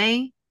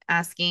eBay,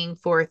 asking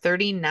for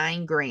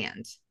 39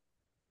 grand.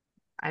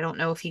 I don't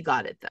know if he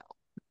got it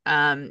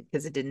though,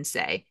 because it didn't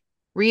say.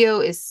 Rio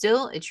is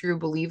still a true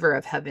believer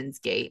of Heaven's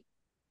Gate,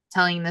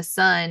 telling the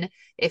Sun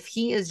if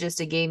he is just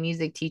a gay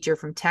music teacher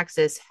from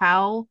Texas,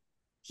 how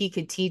he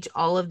could teach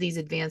all of these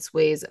advanced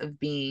ways of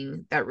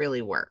being that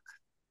really work.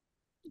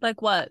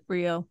 Like what,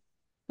 Rio?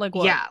 Like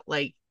what? Yeah,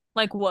 like,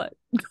 Like what?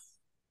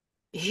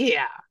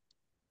 yeah,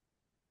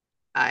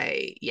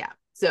 yeah.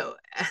 So,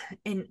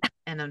 and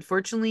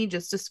unfortunately,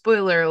 just a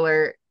spoiler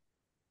alert,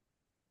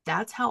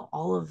 that's how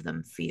all of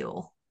them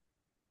feel,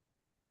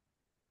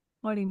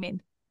 What do you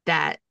mean?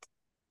 that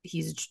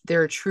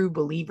they're true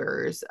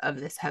believers of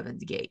this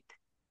Heaven's Gate.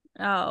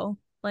 Oh,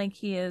 like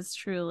he is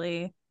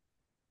truly.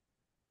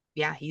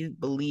 Yeah, he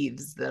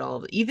believes that all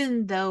of it,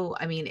 even though,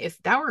 I mean,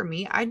 if that were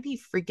me, I'd be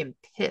freaking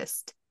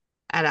pissed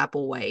at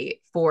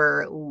Applewhite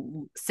for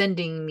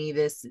sending me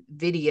this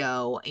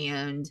video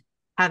and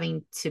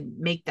having to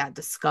make that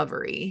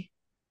discovery.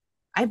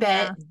 I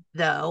bet Yeah.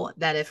 though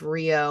that if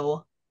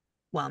Rio,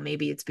 well,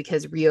 maybe it's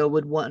because Rio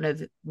would want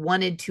have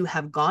wanted to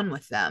have gone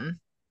with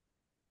them.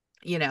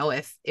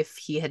 if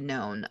he had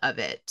known of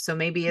it. So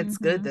maybe it's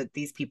good Mm-hmm. that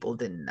these people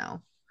didn't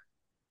know.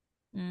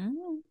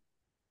 Mm-hmm.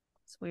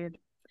 It's weird.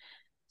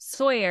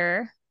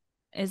 Sawyer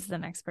is the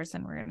next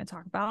person we're going to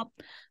talk about.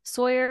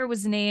 Sawyer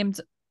was named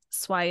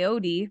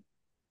Swiote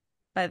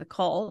by the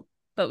cult,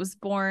 but was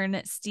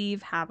born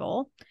Steve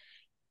Havel.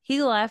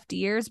 He left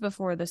years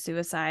before the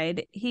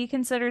suicide. He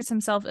considers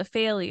himself a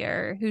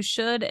failure who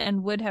should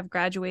and would have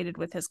graduated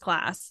with his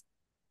class.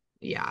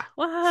 Yeah.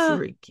 Wow.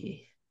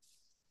 Freaky.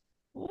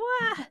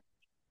 What?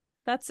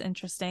 That's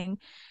interesting.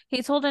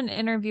 He told an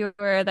interviewer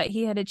that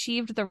he had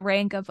achieved the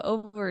rank of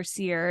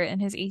overseer in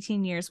his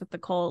 18 years with the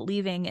cult,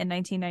 leaving in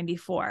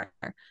 1994.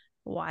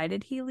 Why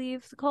did he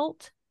leave the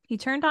cult? He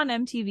turned on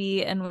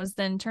MTV and was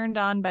then turned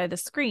on by the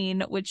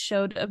screen, which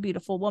showed a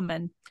beautiful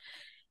woman.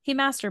 He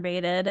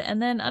masturbated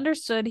and then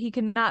understood he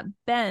could not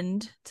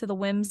bend to the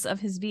whims of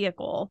his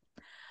vehicle.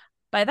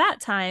 By that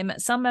time,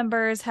 some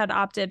members had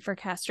opted for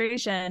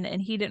castration,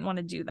 and he didn't want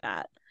to do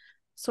that.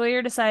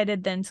 Sawyer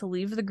decided then to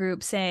leave the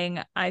group, saying,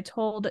 I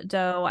told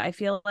Doe I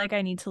feel like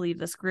I need to leave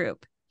this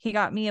group. He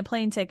got me a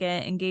plane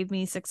ticket and gave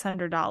me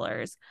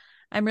 $600.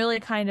 I'm really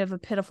kind of a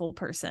pitiful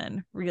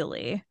person,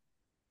 really.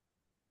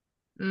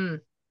 Mm,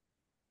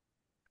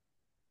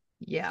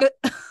 yeah.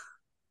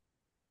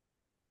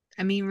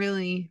 I mean,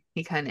 really,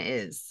 he kind of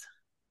is.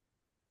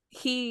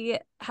 He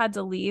had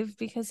to leave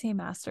because he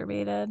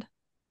masturbated.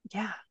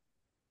 Yeah.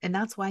 And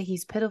that's why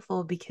he's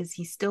pitiful, because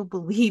he still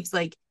believes,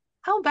 like,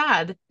 how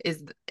bad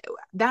is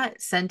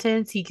that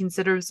sentence? He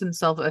considers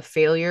himself a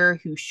failure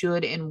who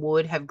should and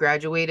would have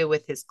graduated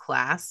with his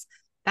class.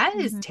 That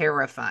is Mm-hmm.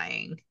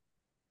 terrifying.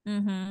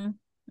 Mm-hmm.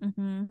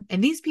 Mm-hmm.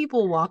 And these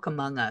people walk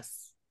among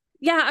us.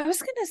 Yeah, I was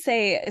gonna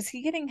say, is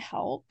he getting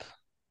help?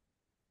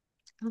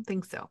 I don't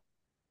think so.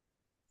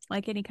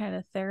 Like any kind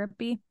of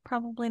therapy?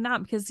 Probably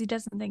not, because he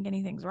doesn't think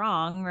anything's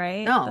wrong,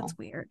 right? No. That's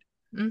weird.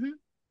 Mm-hmm.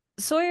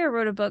 Sawyer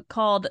wrote a book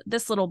called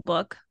This Little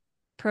Book,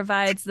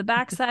 provides the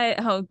backside.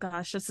 Oh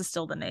gosh, this is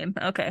still the name.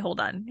 Okay, hold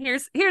on.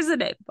 Here's the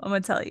name. I'm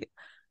gonna tell you.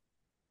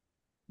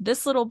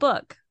 This Little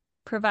Book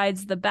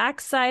provides the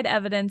backside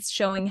evidence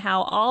showing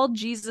how all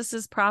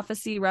Jesus's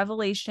prophecy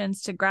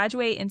revelations to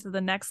graduate into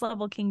the next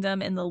level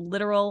kingdom in the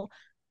literal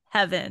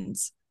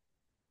heavens.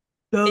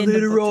 The In the book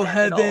literal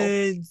title.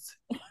 heavens.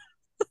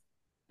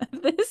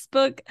 This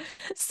book,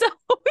 so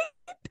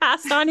he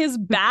passed on his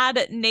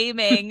bad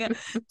naming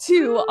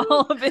to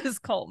all of his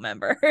cult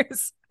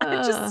members.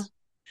 Uh,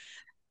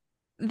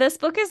 This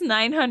book is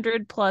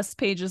 900 plus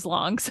pages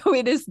long, so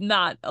it is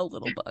not a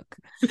little book.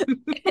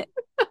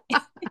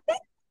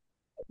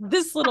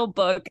 This little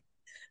book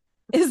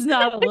is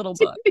not a little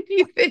book. didn't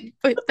even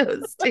put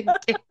those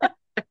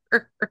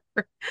together.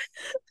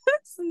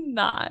 It's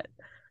not.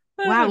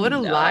 Wow, Oh, what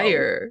a no.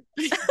 liar.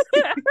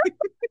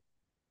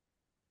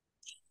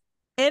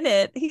 In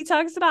it, he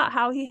talks about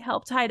how he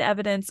helped hide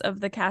evidence of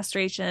the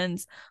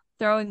castrations,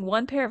 throwing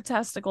one pair of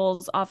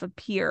testicles off a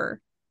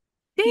pier.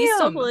 He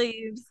still Damn.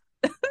 believes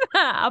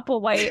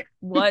Applewhite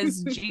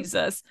was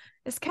Jesus.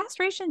 Is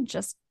castration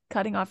just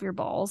cutting off your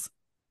balls?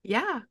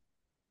 Yeah.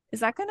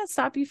 Is that going to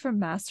stop you from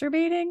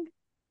masturbating?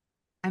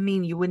 I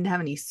mean, you wouldn't have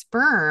any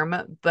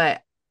sperm,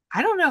 but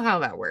I don't know how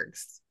that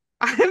works.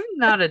 I'm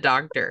not a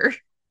doctor.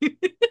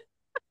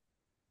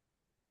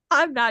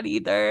 I'm not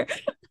either.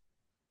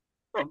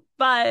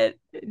 But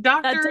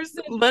Doctors,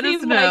 let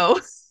us know.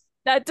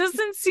 That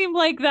doesn't seem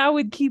like that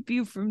would keep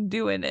you from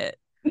doing it.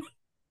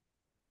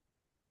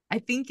 I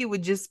think it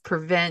would just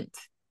prevent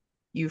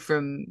you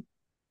from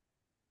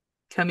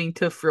coming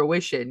to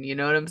fruition. You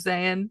know what I'm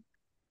saying?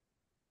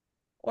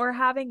 Or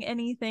having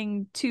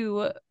anything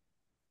to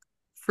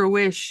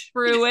Fruish.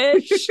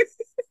 fruish.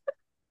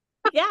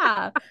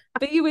 Yeah,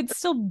 but you would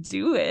still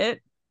do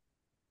it.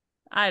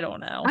 I don't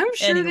know. I'm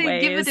sure they'd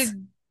give it a Anyways,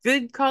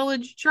 good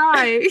college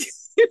try.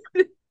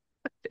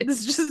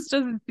 this just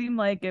doesn't seem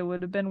like it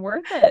would have been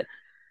worth it.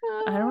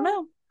 I don't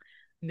know.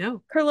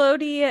 No.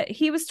 Carlotti,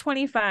 he was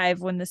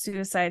 25 when the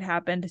suicide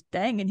happened.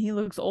 Dang, and he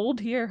looks old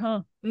here,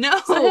 huh?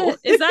 No.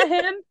 Is that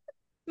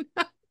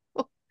him?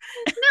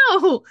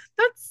 No,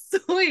 that's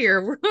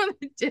Sawyer. We're on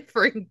a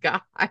different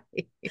guy.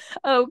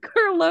 Oh,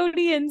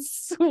 Carlotti and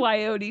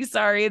Swiote.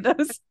 Sorry,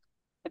 those.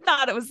 I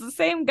thought it was the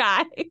same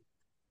guy.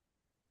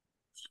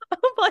 I'm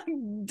like,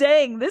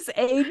 dang, this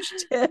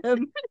aged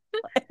him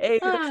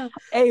a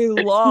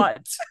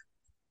lot.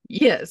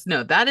 Yes,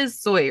 no, that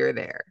is Sawyer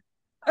there.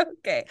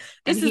 Okay,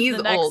 And this is he's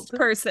the next old.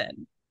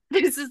 person.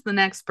 This is the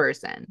next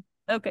person.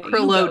 Okay, you go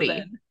Carlotti.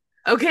 then.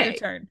 Okay. Your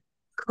turn.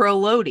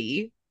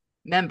 Carlotti,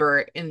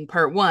 remember in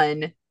part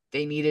 1,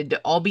 they needed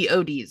to all be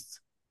Odies.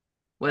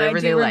 Whatever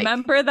I they do like.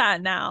 remember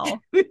that now.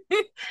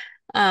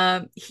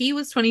 He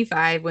was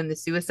 25 when the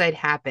suicide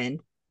happened,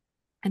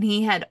 and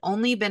he had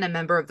only been a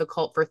member of the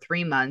cult for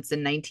 3 months in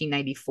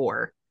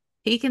 1994.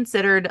 He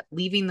considered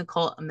leaving the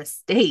cult a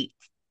mistake,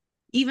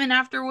 even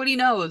after what he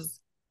knows.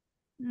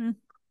 Mm.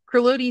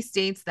 Carlotti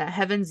states that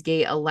Heaven's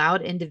Gate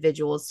allowed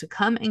individuals to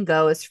come and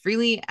go as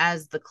freely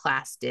as the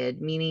class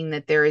did, meaning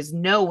that there is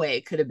no way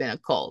it could have been a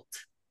cult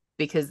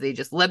because they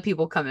just let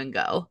people come and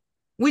go.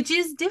 which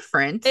is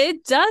different.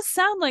 It does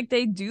sound like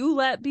they do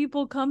let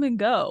people come and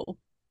go.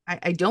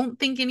 I don't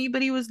think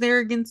anybody was there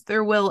against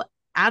their will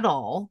at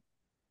all.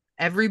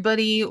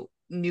 Everybody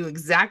knew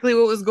exactly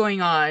what was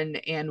going on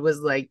and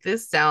was like,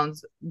 this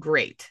sounds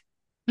great.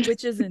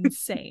 Which is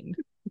insane.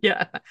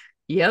 Yeah.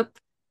 Yep.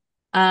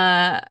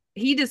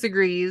 He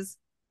disagrees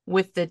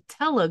with the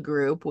Tela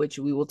group, which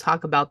we will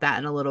talk about that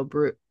in a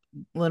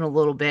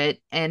little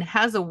bit, and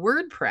has a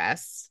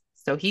WordPress.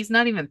 So he's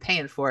not even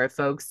paying for it,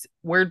 folks.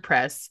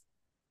 WordPress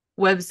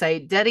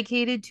website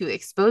dedicated to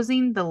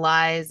exposing the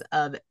lies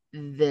of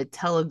the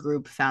Tela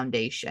Group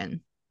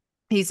Foundation.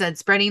 He said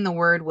spreading the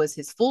word was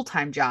his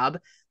full-time job,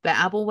 but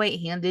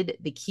Applewhite handed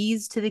the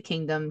keys to the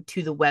kingdom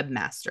to the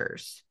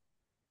webmasters.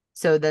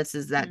 So this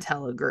is that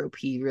Tela group.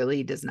 He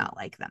really does not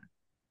like them.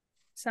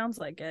 Sounds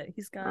like it.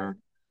 He's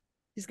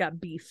got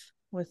beef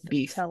with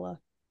Beef. Tela.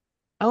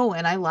 Oh,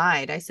 and I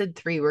lied. I said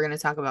 3. We're going to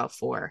talk about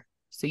 4.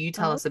 So you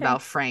tell us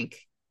about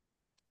Frank.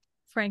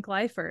 Frank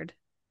Lyford.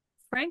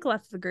 Frank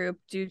left the group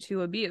due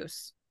to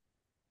abuse.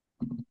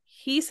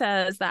 He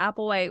says that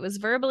Applewhite was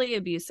verbally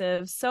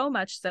abusive, so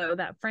much so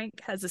that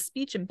Frank has a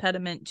speech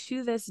impediment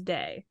to this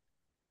day.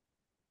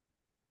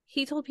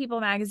 He told People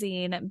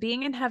magazine,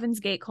 being in Heaven's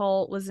Gate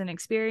cult was an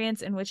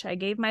experience in which I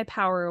gave my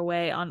power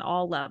away on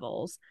all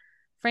levels.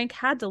 Frank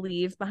had to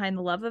leave behind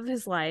the love of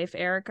his life,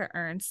 Erica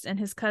Ernst, and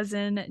his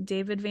cousin,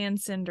 David Van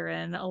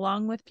Sinderen,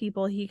 along with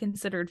people he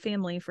considered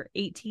family for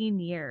 18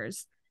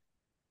 years.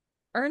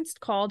 Ernst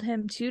called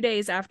him 2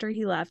 days after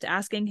he left,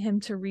 asking him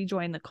to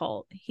rejoin the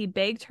cult. He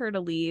begged her to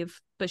leave,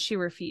 but she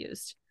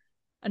refused.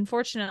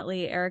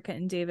 Unfortunately, Erica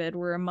and David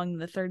were among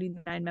the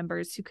 39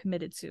 members who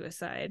committed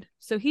suicide.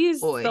 So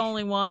he's the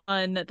only one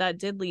that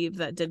did leave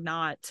that did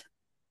not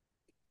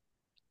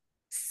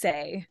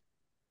say.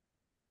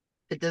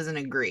 It doesn't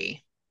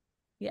agree.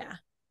 Yeah.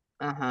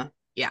 Uh-huh.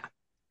 Yeah.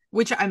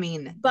 Which, I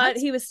mean... But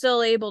he was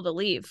still able to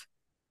leave.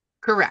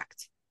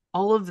 Correct.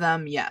 All of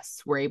them,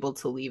 yes, were able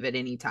to leave at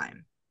any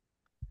time.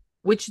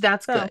 Which,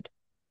 that's good.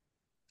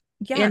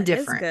 Yeah, and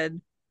different. It is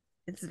good.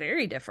 It's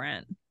very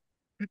different.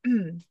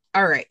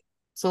 All right.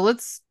 So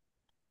let's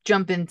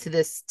jump into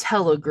this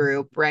Tela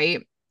group, right?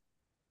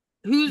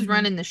 Who's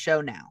running the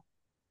show now?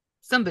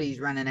 Somebody's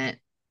running it.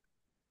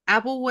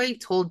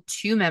 Applewhite told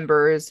 2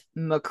 members,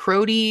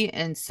 McCrody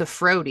and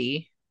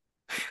Safrody.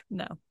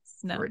 No,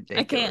 ridiculous.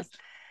 I can't.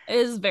 It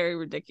is very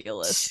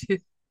ridiculous.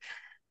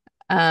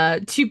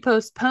 To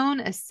postpone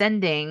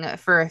ascending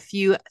for a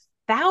few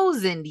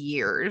thousand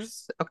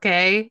years,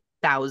 okay?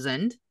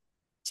 1,000.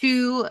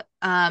 To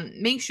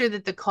make sure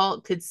that the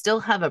cult could still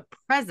have a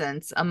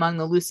presence among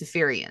the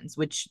Luciferians,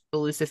 which the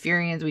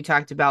Luciferians we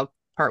talked about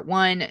part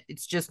 1,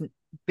 it's just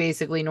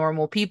basically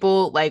normal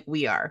people like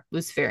we are,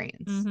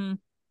 Luciferians.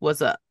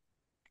 What's up?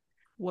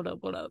 What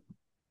up?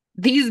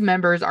 These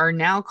members are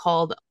now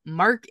called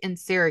Mark and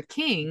Sarah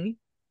King,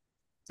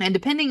 and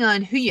depending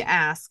on who you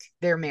ask,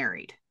 they're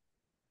married.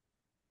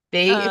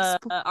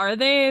 Are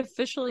they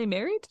officially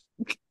married?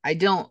 I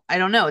don't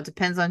know. It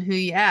depends on who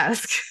you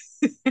ask.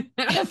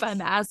 If I'm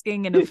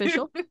asking an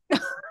official.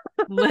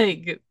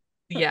 Like,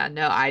 yeah,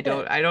 no, I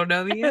don't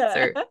know the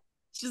answer.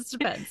 Just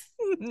depends.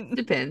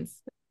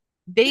 Depends.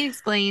 They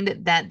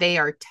explained that they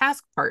are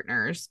task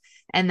partners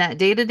and that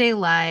day-to-day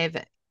life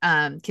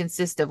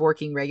consist of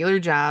working regular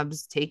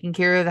jobs, taking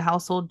care of the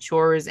household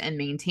chores, and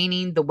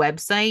maintaining the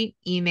website,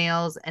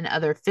 emails, and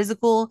other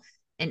physical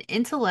and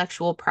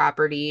intellectual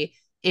property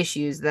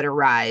issues that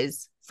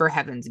arise for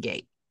Heaven's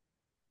Gate.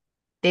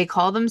 They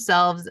call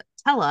themselves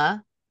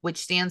Tela, which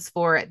stands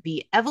for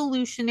the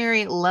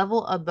evolutionary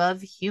level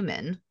above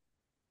human.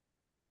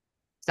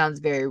 Sounds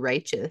very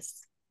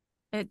righteous.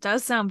 It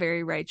does sound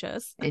very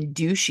righteous. And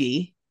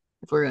douchey,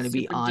 if we're going to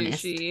be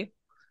honest. Douchey.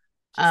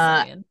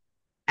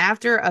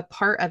 After a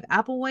part of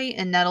Applewhite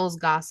and Nettles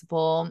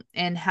Gospel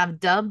and have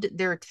dubbed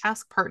their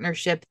task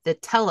partnership the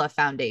Tela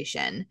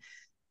Foundation.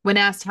 When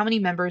asked how many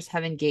members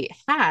Heaven Gate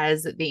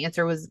has, the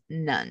answer was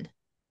none.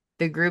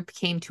 The group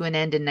came to an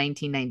end in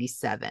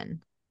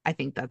 1997. I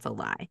think that's a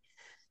lie.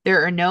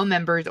 There are no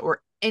members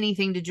or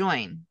anything to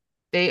join.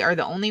 They are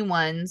the only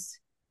ones,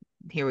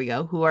 here we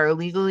go, who are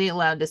legally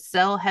allowed to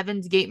sell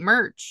Heaven's Gate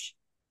merch.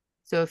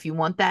 So if you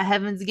want that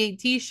Heaven's Gate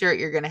t-shirt,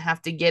 you're going to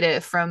have to get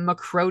it from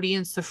McCrody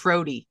and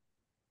Safrody,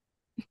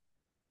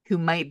 who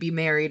might be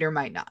married or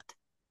might not.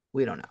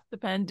 We don't know.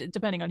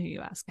 Depending on who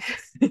you ask.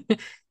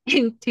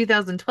 In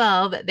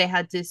 2012, they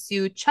had to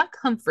sue Chuck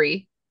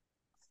Humphrey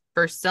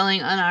for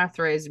selling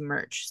unauthorized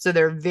merch. So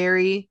they're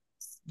very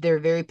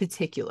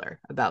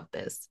particular about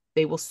this.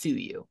 They will sue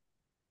you.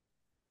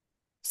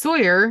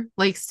 Sawyer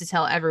likes to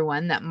tell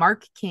everyone that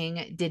Mark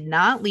King did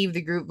not leave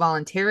the group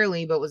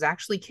voluntarily, but was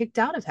actually kicked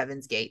out of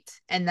Heaven's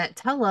Gate, and that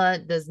Tela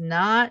does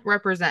not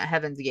represent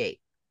Heaven's Gate.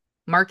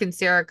 Mark and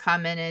Sarah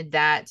commented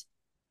that,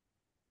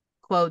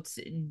 quotes,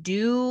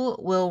 Doe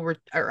will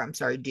return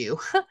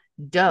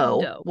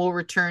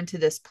to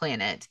this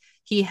planet.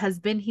 He has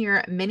been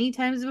here many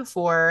times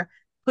before,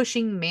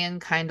 pushing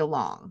mankind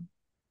along.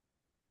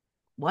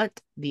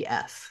 What the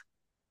F?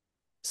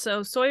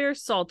 So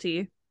Sawyer's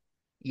salty.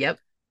 Yep.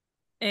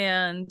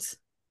 And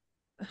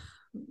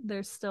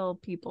there's still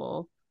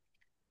people,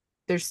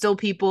 There's still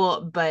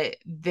people, but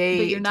but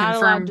you're not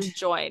allowed to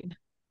join.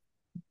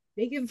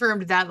 they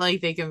confirmed that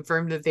like they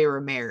confirmed that they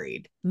were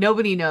married.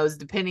 Nobody knows,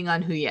 depending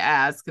on who you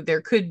ask,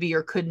 there could be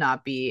or could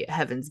not be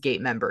Heaven's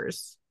Gate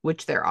members,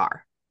 which there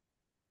are.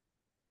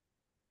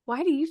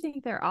 Why do you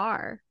think there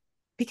are?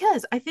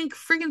 Because I think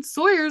friggin'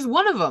 Sawyer's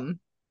one of them.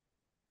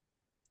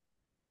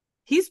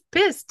 He's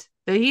pissed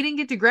that he didn't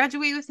get to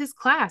graduate with his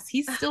class.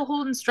 He's still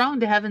holding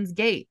strong to Heaven's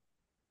Gate.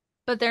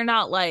 But they're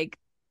not like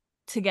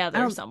I together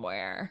don't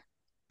somewhere.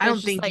 I There's don't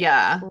just think like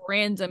yeah.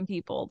 random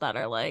people that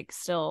are like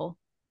still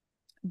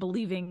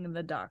believing in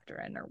the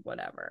doctrine or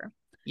whatever.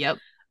 Yep.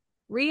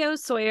 Rio,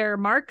 Sawyer,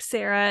 Mark,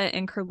 Sarah,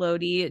 and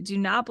Carloti do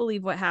not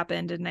believe what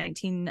happened in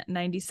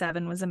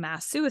 1997 was a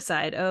mass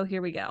suicide. Oh,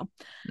 here we go.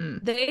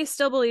 Mm. They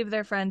still believe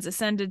their friends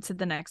ascended to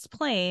the next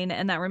plane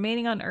and that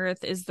remaining on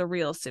Earth is the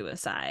real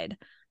suicide.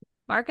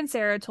 Mark and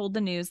Sarah told the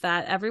news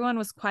that everyone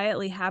was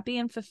quietly happy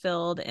and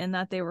fulfilled and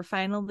that they were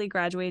finally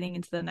graduating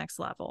into the next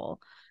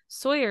level.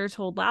 Sawyer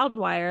told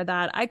Loudwire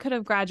that I could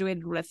have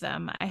graduated with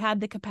them. I had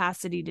the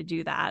capacity to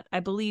do that.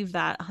 I believe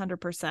that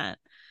 100%.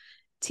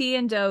 T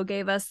and Doe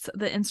gave us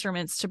the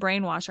instruments to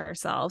brainwash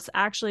ourselves,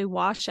 actually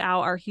wash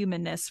out our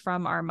humanness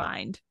from our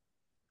mind.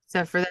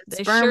 Except for that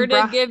They sperm sure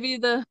bra. did give you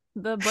the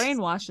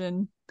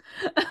brainwashing.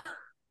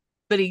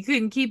 But he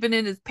couldn't keep it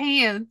in his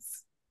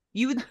pants.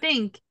 You would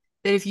think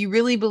that if you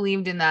really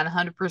believed in that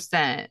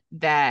 100%,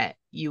 that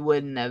you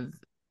wouldn't have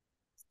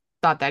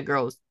thought that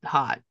girl was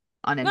hot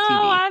on No, MTV.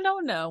 I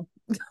don't know.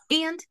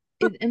 And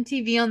is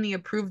MTV on the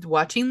approved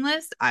watching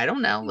list? I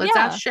don't know. Let's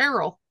Yeah. ask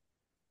Cheryl.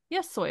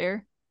 Yes,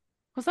 Sawyer.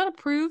 Was that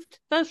approved?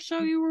 That show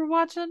you were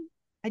watching?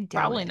 I doubt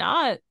Probably it.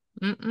 not.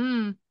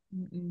 Mm-mm.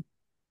 Mm-mm.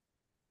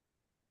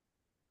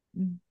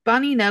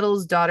 Bonnie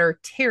Nettles' daughter,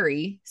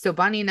 Terry. So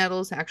Bonnie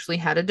Nettles actually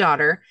had a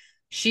daughter.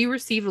 She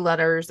received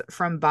letters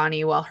from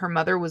Bonnie while her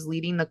mother was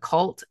leading the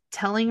cult,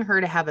 telling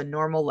her to have a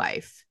normal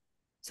life.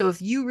 So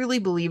if you really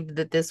believed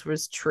that this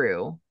was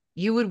true,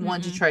 you would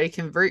want to Mm-mm. try to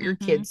convert your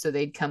Mm-hmm. kids so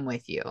they'd come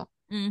with you.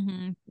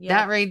 Mm-hmm. That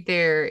Yep. right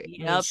there means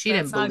Yep. she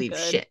That's didn't not believe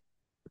good. shit.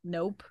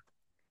 Nope.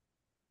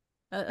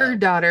 Her Uh-oh.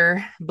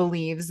 daughter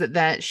believes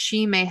that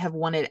she may have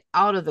wanted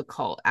out of the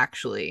cult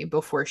actually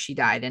before she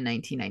died in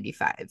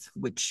 1995,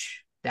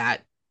 which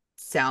that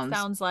sounds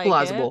Sounds like it.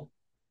 plausible.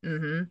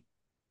 Mm-hmm.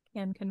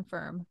 Can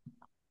confirm.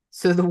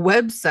 So the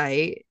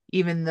website,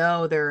 even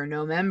though there are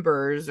no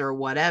members or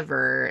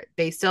whatever,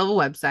 they still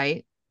have a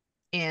website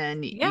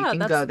and you Yeah, can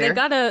that's go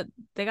there.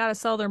 they gotta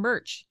sell their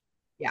merch.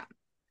 Yeah.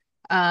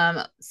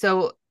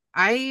 So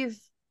I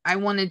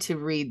wanted to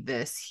read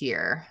this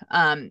here.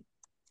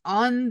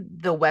 On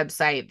the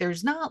website,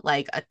 there's not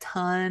like a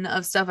ton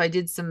of stuff. I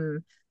did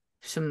some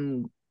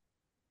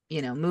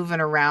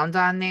moving around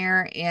on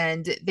there,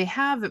 and they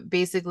have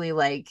basically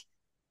like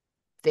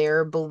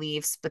their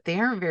beliefs, but they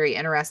aren't very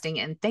interesting.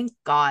 And thank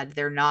God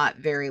they're not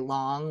very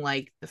long,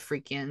 like the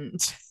freaking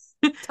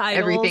Titles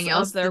everything of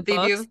else their that they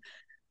books. do.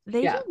 They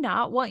do Yeah.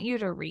 not want you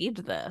to read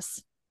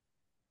this.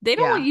 They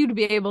don't want Yeah. you to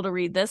be able to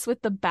read this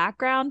with the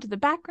background. The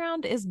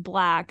background is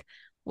black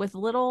with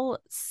little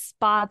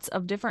spots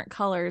of different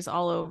colors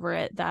all over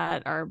it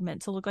that are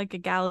meant to look like a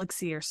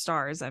galaxy or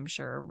stars, I'm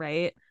sure,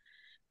 right?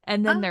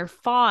 And then their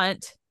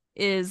font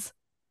is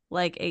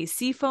like a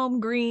seafoam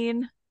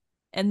green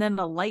and then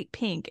a light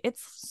pink.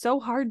 It's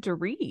so hard to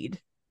read.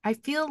 I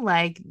feel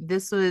like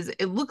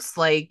it looks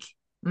like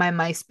my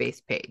MySpace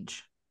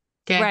page.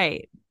 Okay.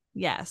 Right.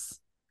 Yes.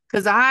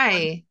 Because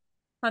I,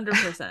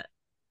 100%.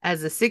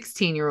 as a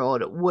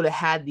 16-year-old, would have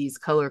had these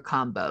color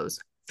combos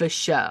for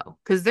show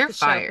because they're For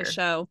fire.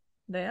 show.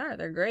 They are.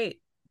 They're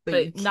great,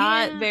 But you but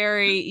not can't,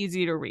 very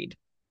easy to read.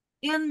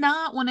 and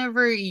not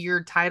whenever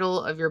your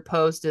title of your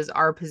post is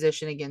our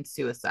position against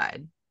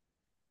suicide.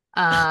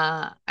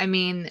 I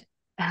mean,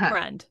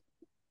 Friend.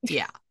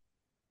 yeah,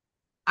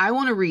 I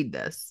want to read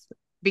this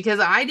because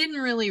I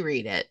didn't really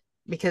read it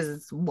because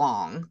it's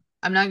long.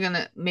 I'm not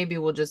gonna, maybe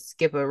we'll just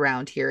skip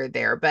around here or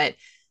there, but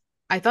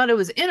I thought it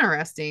was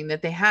interesting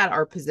that they had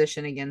our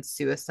position against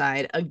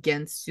suicide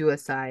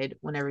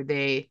whenever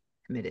they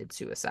committed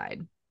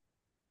suicide.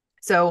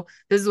 So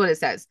this is what it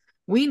says.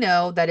 We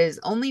know that it is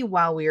only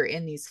while we are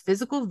in these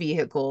physical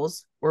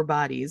vehicles or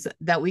bodies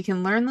that we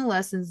can learn the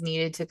lessons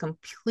needed to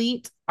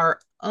complete our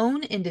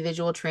own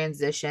individual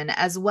transition,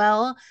 as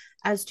well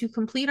as to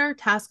complete our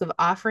task of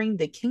offering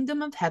the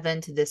kingdom of heaven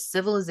to this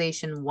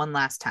civilization one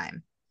last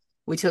time.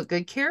 We took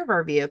good care of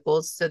our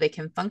vehicles so they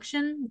can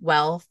function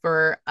well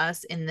for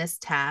us in this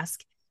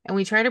task, and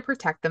we try to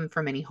protect them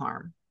from any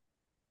harm.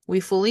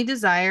 We fully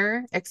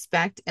desire,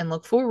 expect, and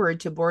look forward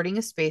to boarding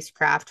a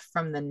spacecraft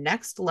from the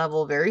next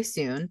level very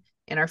soon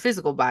in our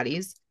physical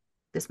bodies.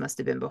 This must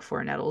have been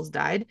before Nettles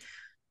died.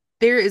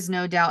 There is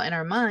no doubt in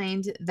our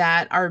mind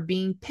that our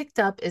being picked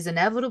up is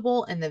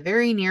inevitable in the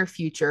very near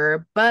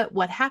future, but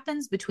what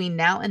happens between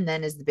now and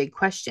then is the big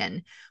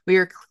question. We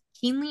are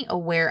keenly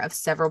aware of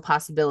several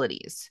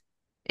possibilities.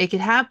 It could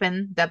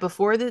happen that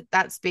before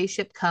that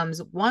spaceship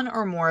comes, one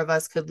or more of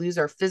us could lose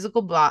our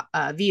physical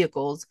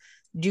vehicles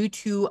due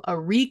to a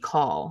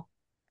recall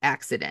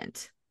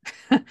accident.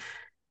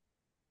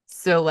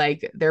 So,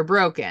 like, they're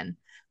broken,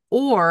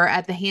 or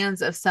at the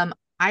hands of some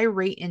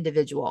irate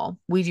individual.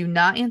 We do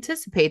not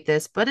anticipate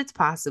this, but it's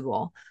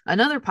possible.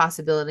 Another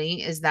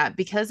possibility is that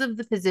because of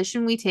the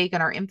position we take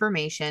on our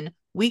information,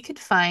 we could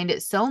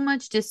find so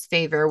much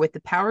disfavor with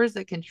the powers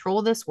that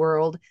control this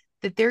world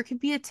that there could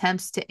be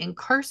attempts to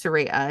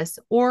incarcerate us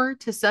or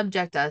to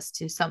subject us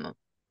to some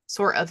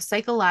sort of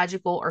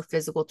psychological or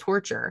physical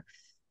torture,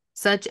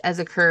 such as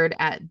occurred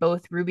at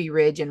both Ruby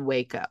Ridge and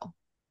Waco.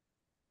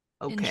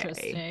 Okay,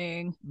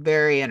 Interesting.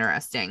 very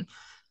interesting.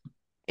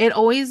 It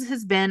always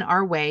has been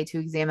our way to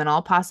examine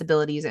all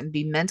possibilities and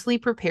be mentally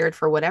prepared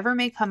for whatever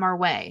may come our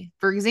way.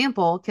 For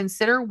example,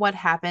 consider what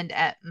happened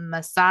at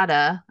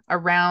Masada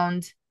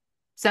around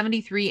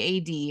 73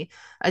 AD.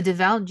 A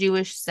devout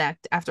Jewish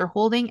sect, after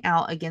holding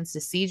out against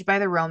a siege by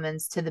the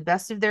Romans to the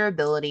best of their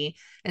ability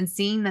and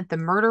seeing that the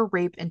murder,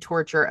 rape, and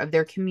torture of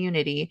their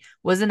community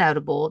was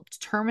inevitable,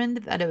 determined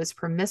that it was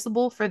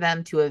permissible for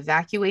them to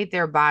evacuate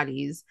their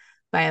bodies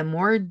by a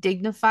more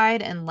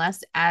dignified and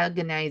less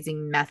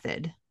agonizing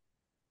method.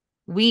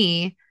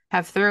 We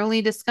have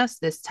thoroughly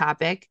discussed this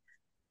topic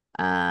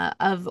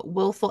of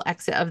willful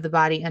exit of the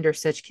body under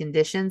such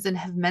conditions and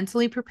have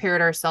mentally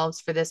prepared ourselves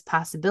for this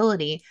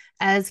possibility,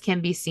 as can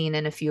be seen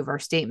in a few of our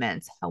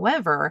statements.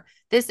 However,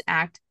 this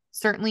act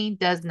certainly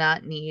does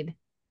not need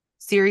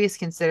serious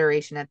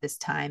consideration at this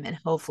time and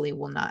hopefully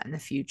will not in the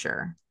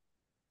future.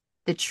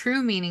 The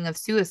true meaning of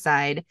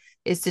suicide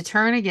is to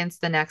turn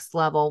against the next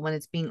level when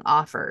it's being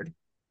offered.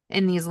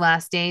 In these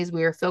last days,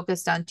 we are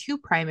focused on two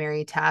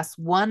primary tasks: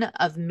 one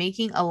of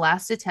making a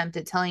last attempt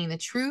at telling the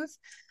truth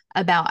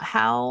about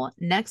how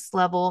next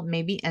level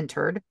may be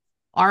entered,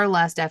 our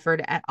last effort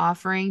at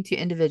offering to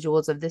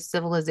individuals of this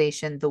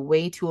civilization the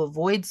way to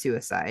avoid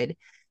suicide,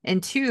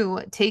 and two,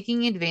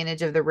 taking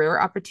advantage of the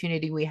rare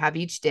opportunity we have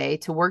each day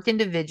to work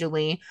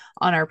individually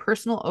on our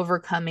personal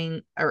overcome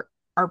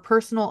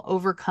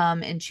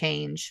and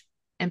change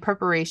in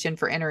preparation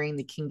for entering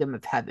the kingdom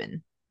of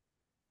heaven.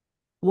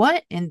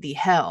 What in the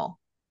hell?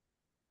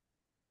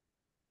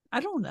 I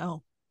don't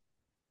know.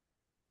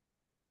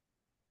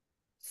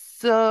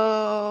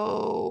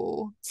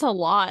 So, It's a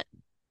lot.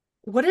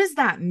 what does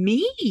that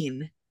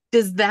mean?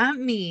 Does that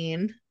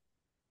mean,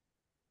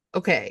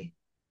 okay,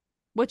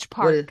 Which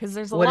part? Because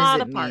there's a what does lot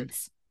it of mean?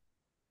 parts.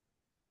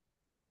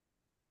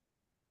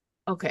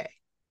 Okay.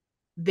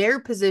 Their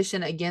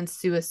position against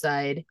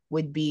suicide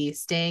would be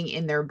staying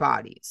in their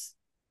bodies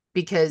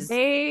because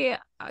They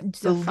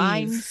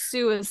define believe,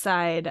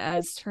 suicide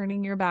as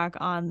turning your back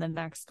on the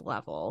next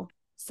level.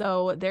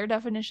 So their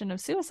definition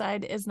of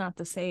suicide is not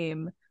the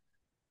same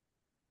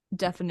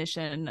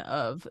definition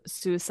of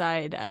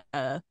suicide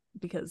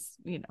because,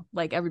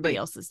 like everybody like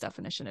else's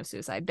definition of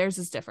suicide. Theirs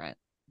is different.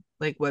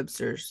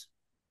 Webster's.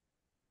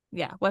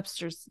 Yeah,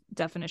 Webster's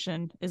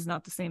definition is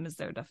not the same as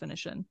their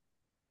definition,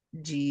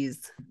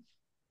 Geez.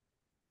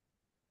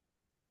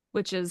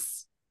 which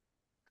is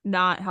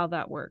not how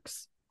that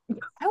works.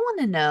 I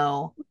want to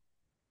know.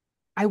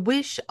 I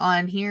wish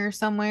on here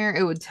somewhere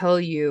it would tell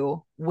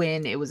you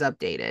when it was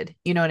updated.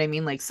 You know what I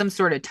mean? Like some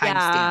sort of timestamp.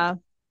 Yeah,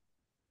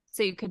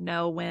 so you could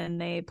know when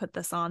they put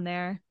this on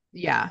there.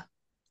 Yeah.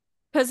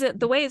 Because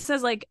the way it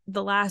says like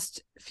the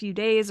last few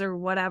days or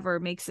whatever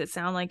makes it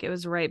sound like it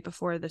was right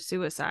before the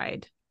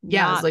suicide,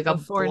 Yeah, it's not like a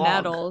before blog.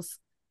 Nettles.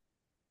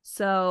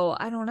 So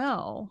I don't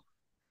know.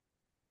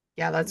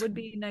 Yeah, It would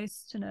be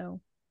nice to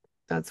know.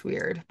 that's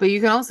weird. But you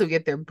can also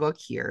get their book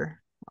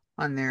here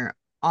on their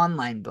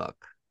online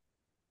book.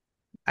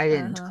 I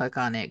didn't Uh-huh. click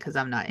on it because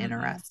I'm not Mm-mm.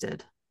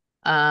 interested.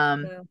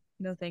 Um, No,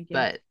 no, thank you.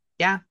 but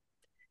yeah,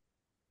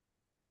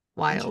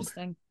 wild.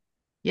 Interesting.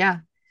 Yeah.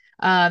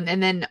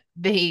 And then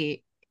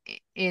they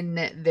in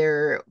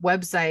their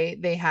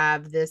website they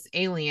have this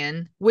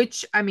alien,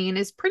 which I mean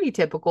is pretty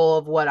typical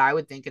of what I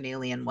would think an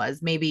alien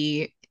was.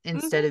 Maybe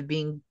instead Mm-hmm. of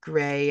being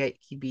gray,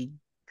 he'd be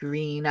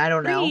green. I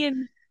don't know.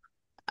 Green.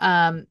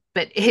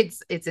 But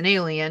it's an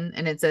alien,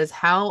 and it says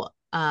how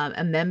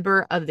a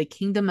member of the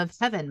kingdom of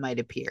heaven might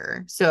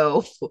appear.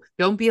 So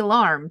don't be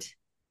alarmed. If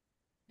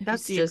you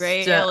That's see a just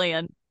gray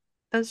alien,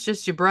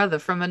 your brother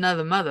from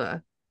another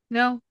mother.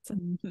 No, it's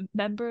a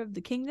member of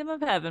the kingdom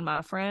of heaven,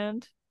 my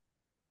friend.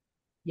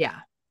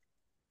 yeah.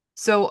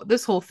 So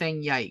this whole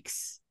thing,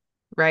 yikes,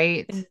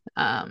 right?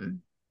 And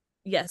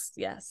yes,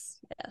 yes,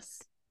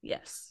 yes,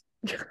 yes.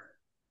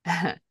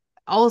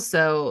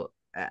 Also,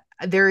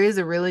 there is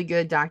a really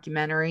good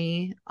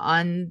documentary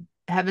on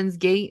Heaven's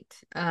Gate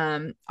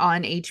on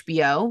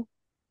HBO,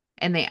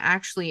 and they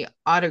actually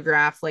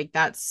autograph like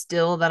that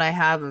still that I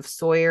have of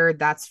Sawyer.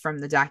 That's from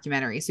the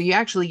documentary. So you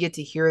actually get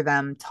to hear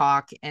them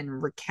talk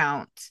and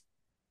recount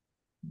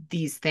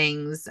these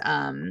things.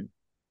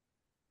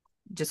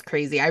 Just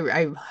crazy.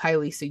 I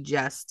highly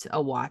suggest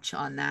a watch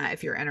on that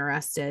if you're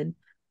interested. Is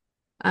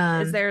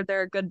Um,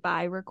 there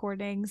goodbye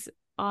recordings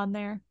on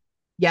there?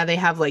 yeah, they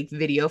have like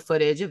video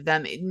footage of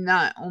them.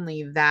 Not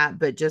only that,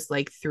 but just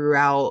like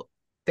throughout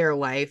their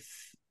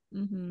life.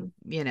 Mm-hmm.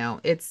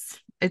 It's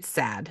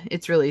sad.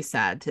 It's really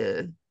sad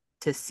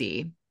to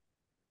see.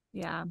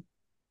 Yeah.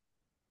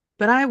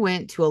 but I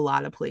went to a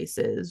lot of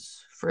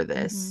places for Mm-hmm.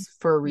 this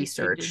for Yes,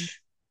 you did.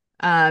 research.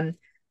 Um,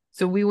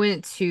 so we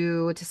went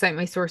to cite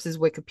my sources,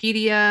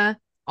 Wikipedia,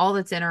 all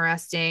that's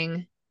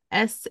interesting,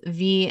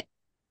 SV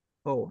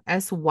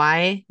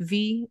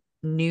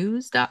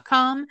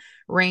SYVnews.com,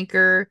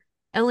 Ranker,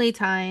 LA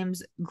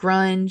Times,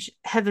 Grunge,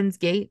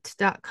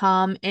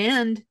 Heavensgate.com,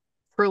 and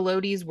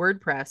Curlodi's Shout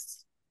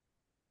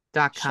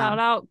WordPress.com.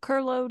 out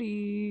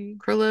Curlody.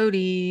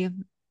 Curlodi,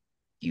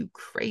 you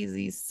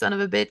crazy son of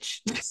a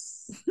bitch.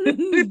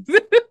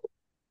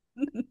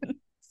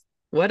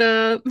 What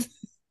up?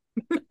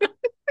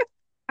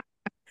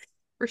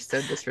 We're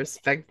so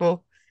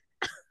disrespectful.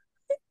 A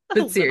But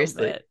little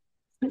seriously.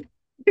 bit.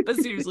 But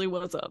seriously,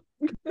 what's up?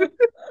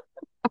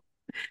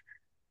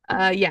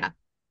 Yeah.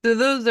 So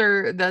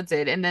that's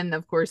it. And then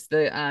of course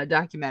the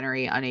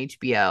documentary on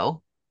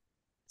HBO.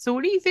 So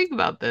what do you think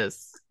about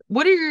this?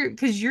 What are your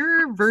because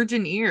you're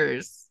virgin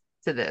ears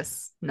to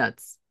this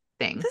nuts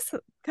thing. This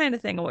kind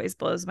of thing always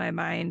blows my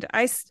mind.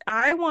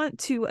 I want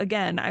to,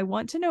 again, I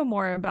want to know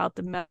more about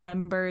the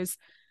members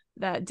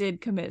that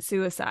did commit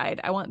suicide.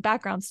 I want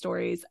background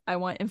stories. I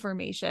want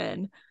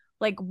information.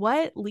 Like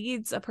what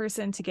leads a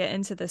person to get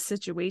into this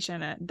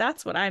situation?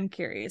 That's what I'm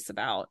curious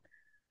about.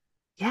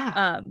 Yeah.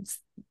 Um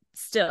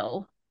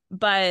Still,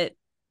 but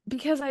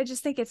because I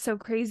just think it's so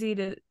crazy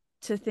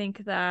to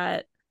think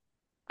that,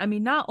 I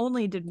mean, not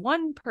only did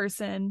one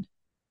person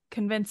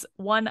convince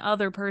one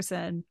other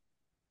person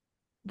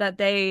that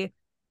they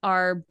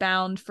are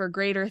bound for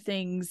greater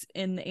things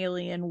in the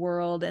alien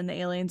world and the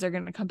aliens are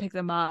going to come pick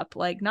them up.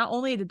 Like, not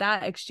only did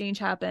that exchange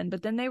happen,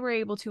 but then they were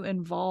able to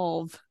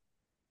involve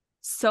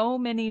so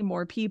many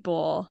more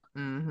people.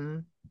 Mm-hmm.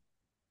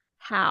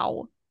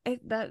 How?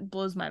 That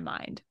blows my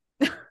mind.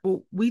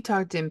 Well, we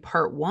talked in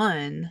part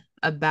one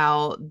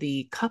about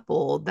the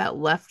couple that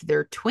left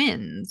their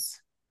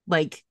twins,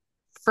 like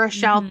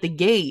fresh Mm-hmm. out the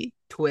gate,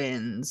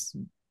 twins,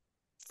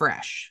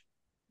 fresh.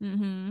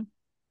 Mm-hmm.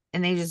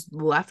 And they just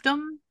left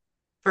them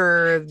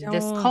for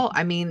this Don't. call.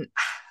 I mean,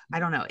 I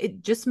don't know.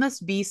 It just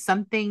must be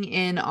something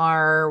in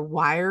our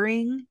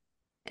wiring,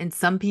 and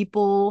some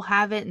people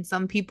have it and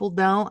some people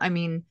don't. I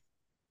mean,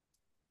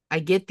 I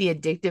get the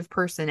addictive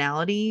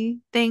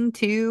personality thing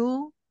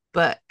too,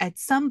 but at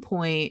some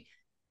point,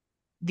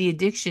 the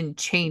addiction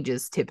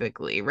changes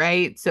typically,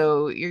 right?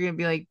 So you're going to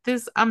be like,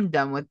 this, I'm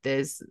done with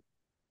this.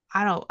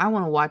 I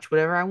want to watch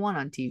whatever I want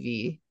on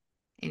TV,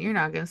 and you're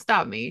not going to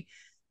stop me.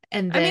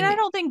 And I mean, I then,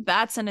 don't think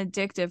that's an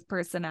addictive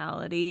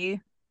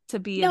personality to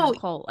be in a no,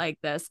 cult like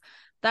this.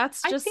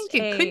 That's I just think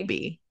it could a,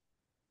 be.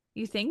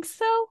 you think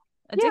so?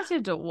 Yeah.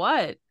 Addicted to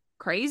what?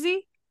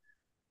 Crazy?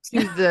 To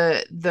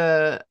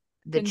the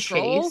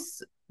Control?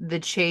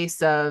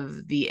 chase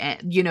of the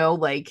end,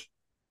 like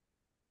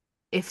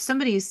if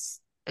somebody's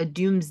a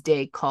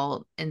doomsday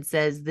cult and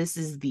says this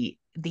is the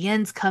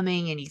end's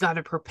coming and you got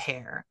to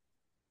prepare,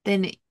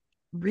 then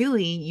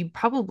really you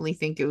probably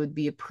think it would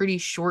be a pretty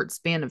short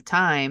span of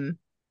time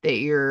that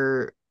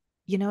you're,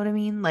 you know what I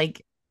mean,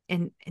 like,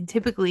 and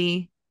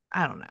typically,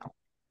 I don't know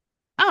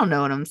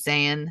what I'm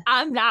saying.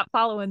 I'm not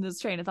following this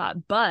train of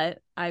thought, but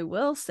I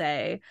will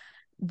say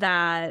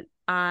that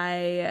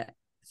I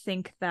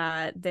think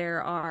that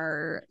there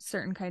are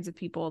certain kinds of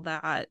people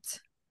that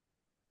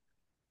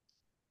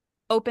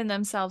open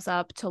themselves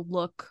up to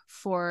look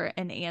for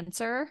an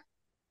answer.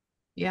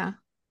 Yeah.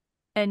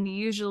 And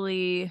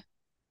usually,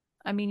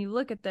 I mean, you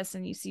look at this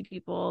and you see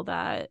people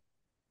that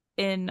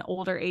in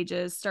older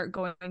ages start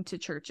going to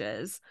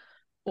churches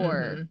or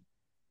Mm-hmm.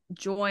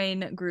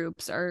 join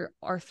groups or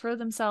throw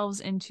themselves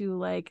into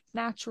like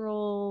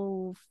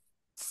natural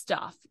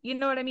stuff. You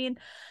know what I mean?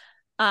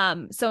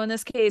 So in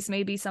this case,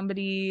 maybe some of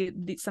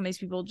these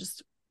people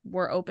just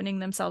were opening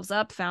themselves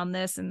up, found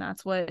this, and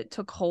that's what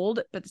took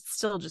hold. But it's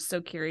still just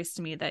so curious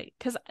to me that,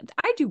 because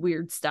I do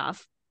weird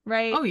stuff,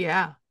 right? Oh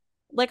yeah,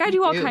 Like I you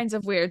do all do. kinds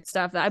of weird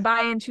stuff, that I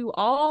buy into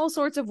all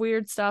sorts of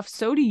weird stuff.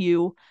 So do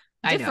you.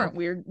 I know.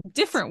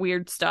 Different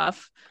weird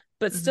stuff,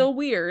 but Mm-hmm. still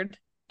weird.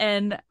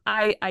 And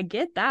I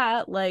get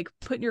that, like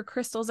putting your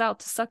crystals out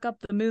to suck up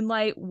the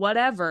moonlight,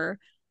 whatever.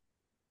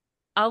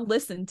 I'll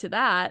listen to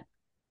that.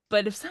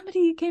 But if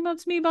somebody came up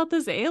to me about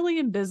this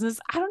alien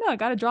business, I don't know. I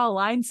got to draw a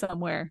line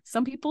somewhere.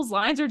 Some people's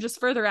lines are just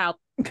further out.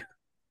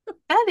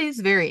 That is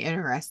very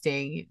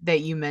interesting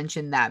that you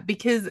mentioned that,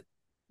 because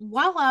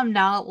while I'm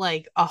not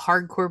like a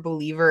hardcore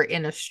believer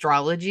in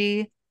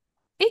astrology,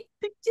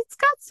 it's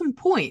got some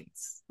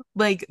points.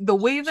 Like the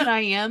way that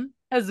I am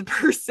as a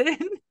person,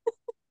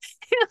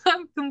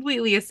 I'm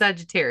completely a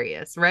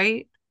Sagittarius,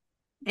 right?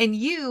 And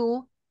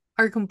you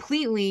are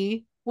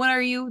completely, what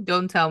are you?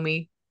 Don't tell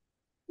me.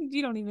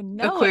 You don't even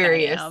know what I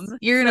am. Aquarius.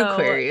 You're an So,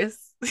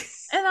 Aquarius.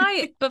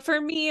 but for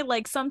me,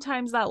 like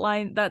sometimes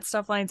that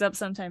stuff lines up,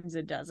 sometimes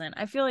it doesn't.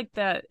 I feel like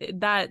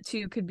that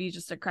too could be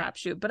just a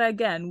crapshoot. But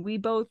again, we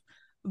both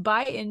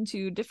buy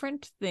into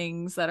different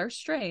things that are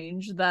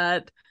strange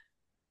that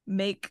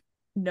make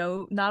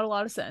not a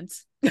lot of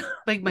sense.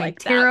 Like my Like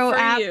that tarot for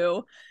app.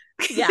 you.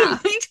 Yeah,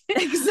 Because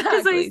I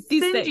exactly.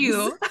 These send things.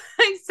 you,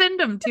 I send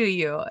them to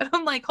you. And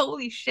I'm like,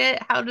 holy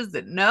shit, how does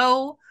it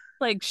know?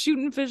 Like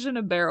shooting fish in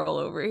a barrel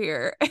over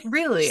here.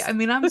 Really? I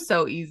mean, I'm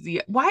so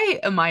easy. Why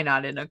am I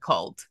not in a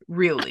cult?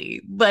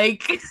 Really?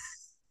 Like,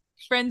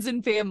 Friends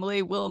and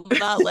family will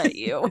not let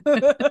you.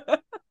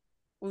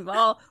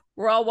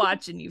 We're all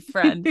watching you,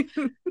 friend.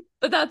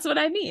 But that's what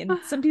I mean.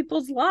 Some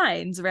people's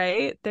lines,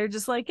 right? They're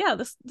just like, yeah,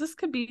 this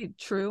could be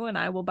true and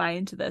I will buy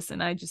into this.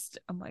 And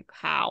I'm like,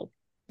 how?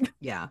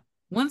 yeah.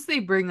 Once they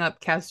bring up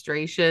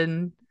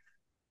castration,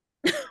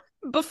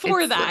 Before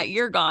it's that, like,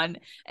 you're gone.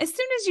 As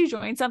soon as you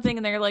join something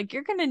and they're like,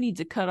 you're gonna need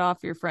to cut off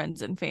your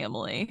friends and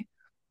family.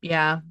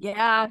 yeah,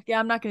 Yeah,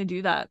 I'm not gonna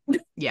do that.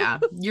 yeah,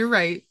 you're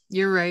right.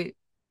 You're right.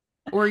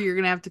 Or you're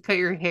gonna have to cut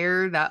your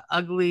hair that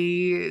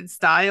ugly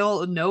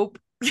style. Nope.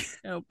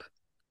 Nope.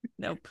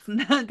 Nope.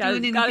 Not doing Gotta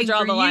anything draw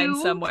for the line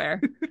you.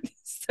 somewhere.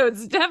 So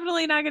it's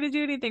definitely not gonna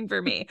do anything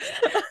for me.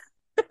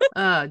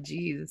 Oh,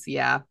 geez.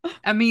 Yeah.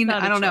 I mean,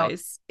 Not I a don't know.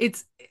 choice.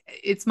 It's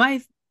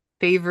my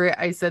favorite.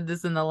 I said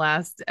this in the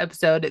last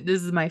episode.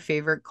 This is my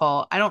favorite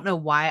call. I don't know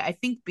why. I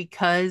think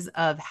because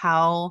of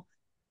how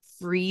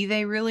free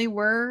they really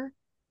were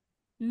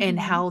and Mm-hmm.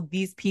 how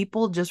these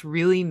people just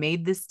really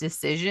made this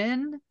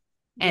decision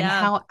and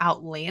Yeah. how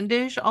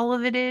outlandish all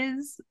of it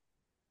is.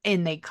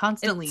 And they It's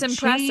constantly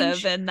impressive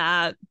change. in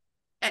that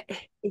Eh,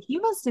 He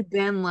must have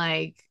been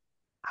like,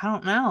 I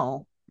don't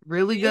know,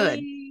 really good.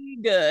 really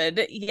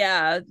good.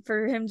 Yeah.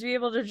 For him to be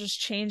able to just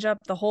change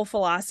up the whole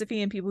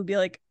philosophy and people would be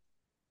like,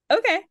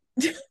 okay.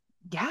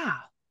 Yeah.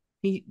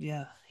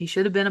 He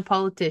should have been a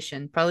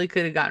politician. Probably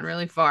could have gotten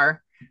really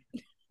far.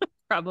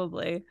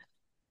 Probably.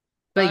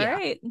 But All yeah.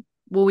 right.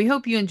 Well, we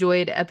hope you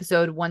enjoyed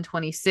episode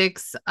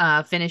 126,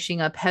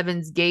 finishing up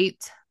Heaven's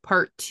Gate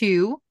part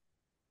 2,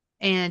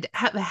 and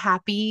have a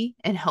happy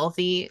and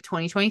healthy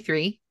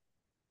 2023.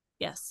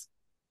 Yes.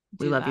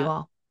 We Do love you that.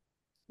 all.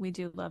 We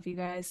do love you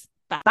guys.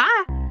 Bye.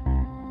 Bye.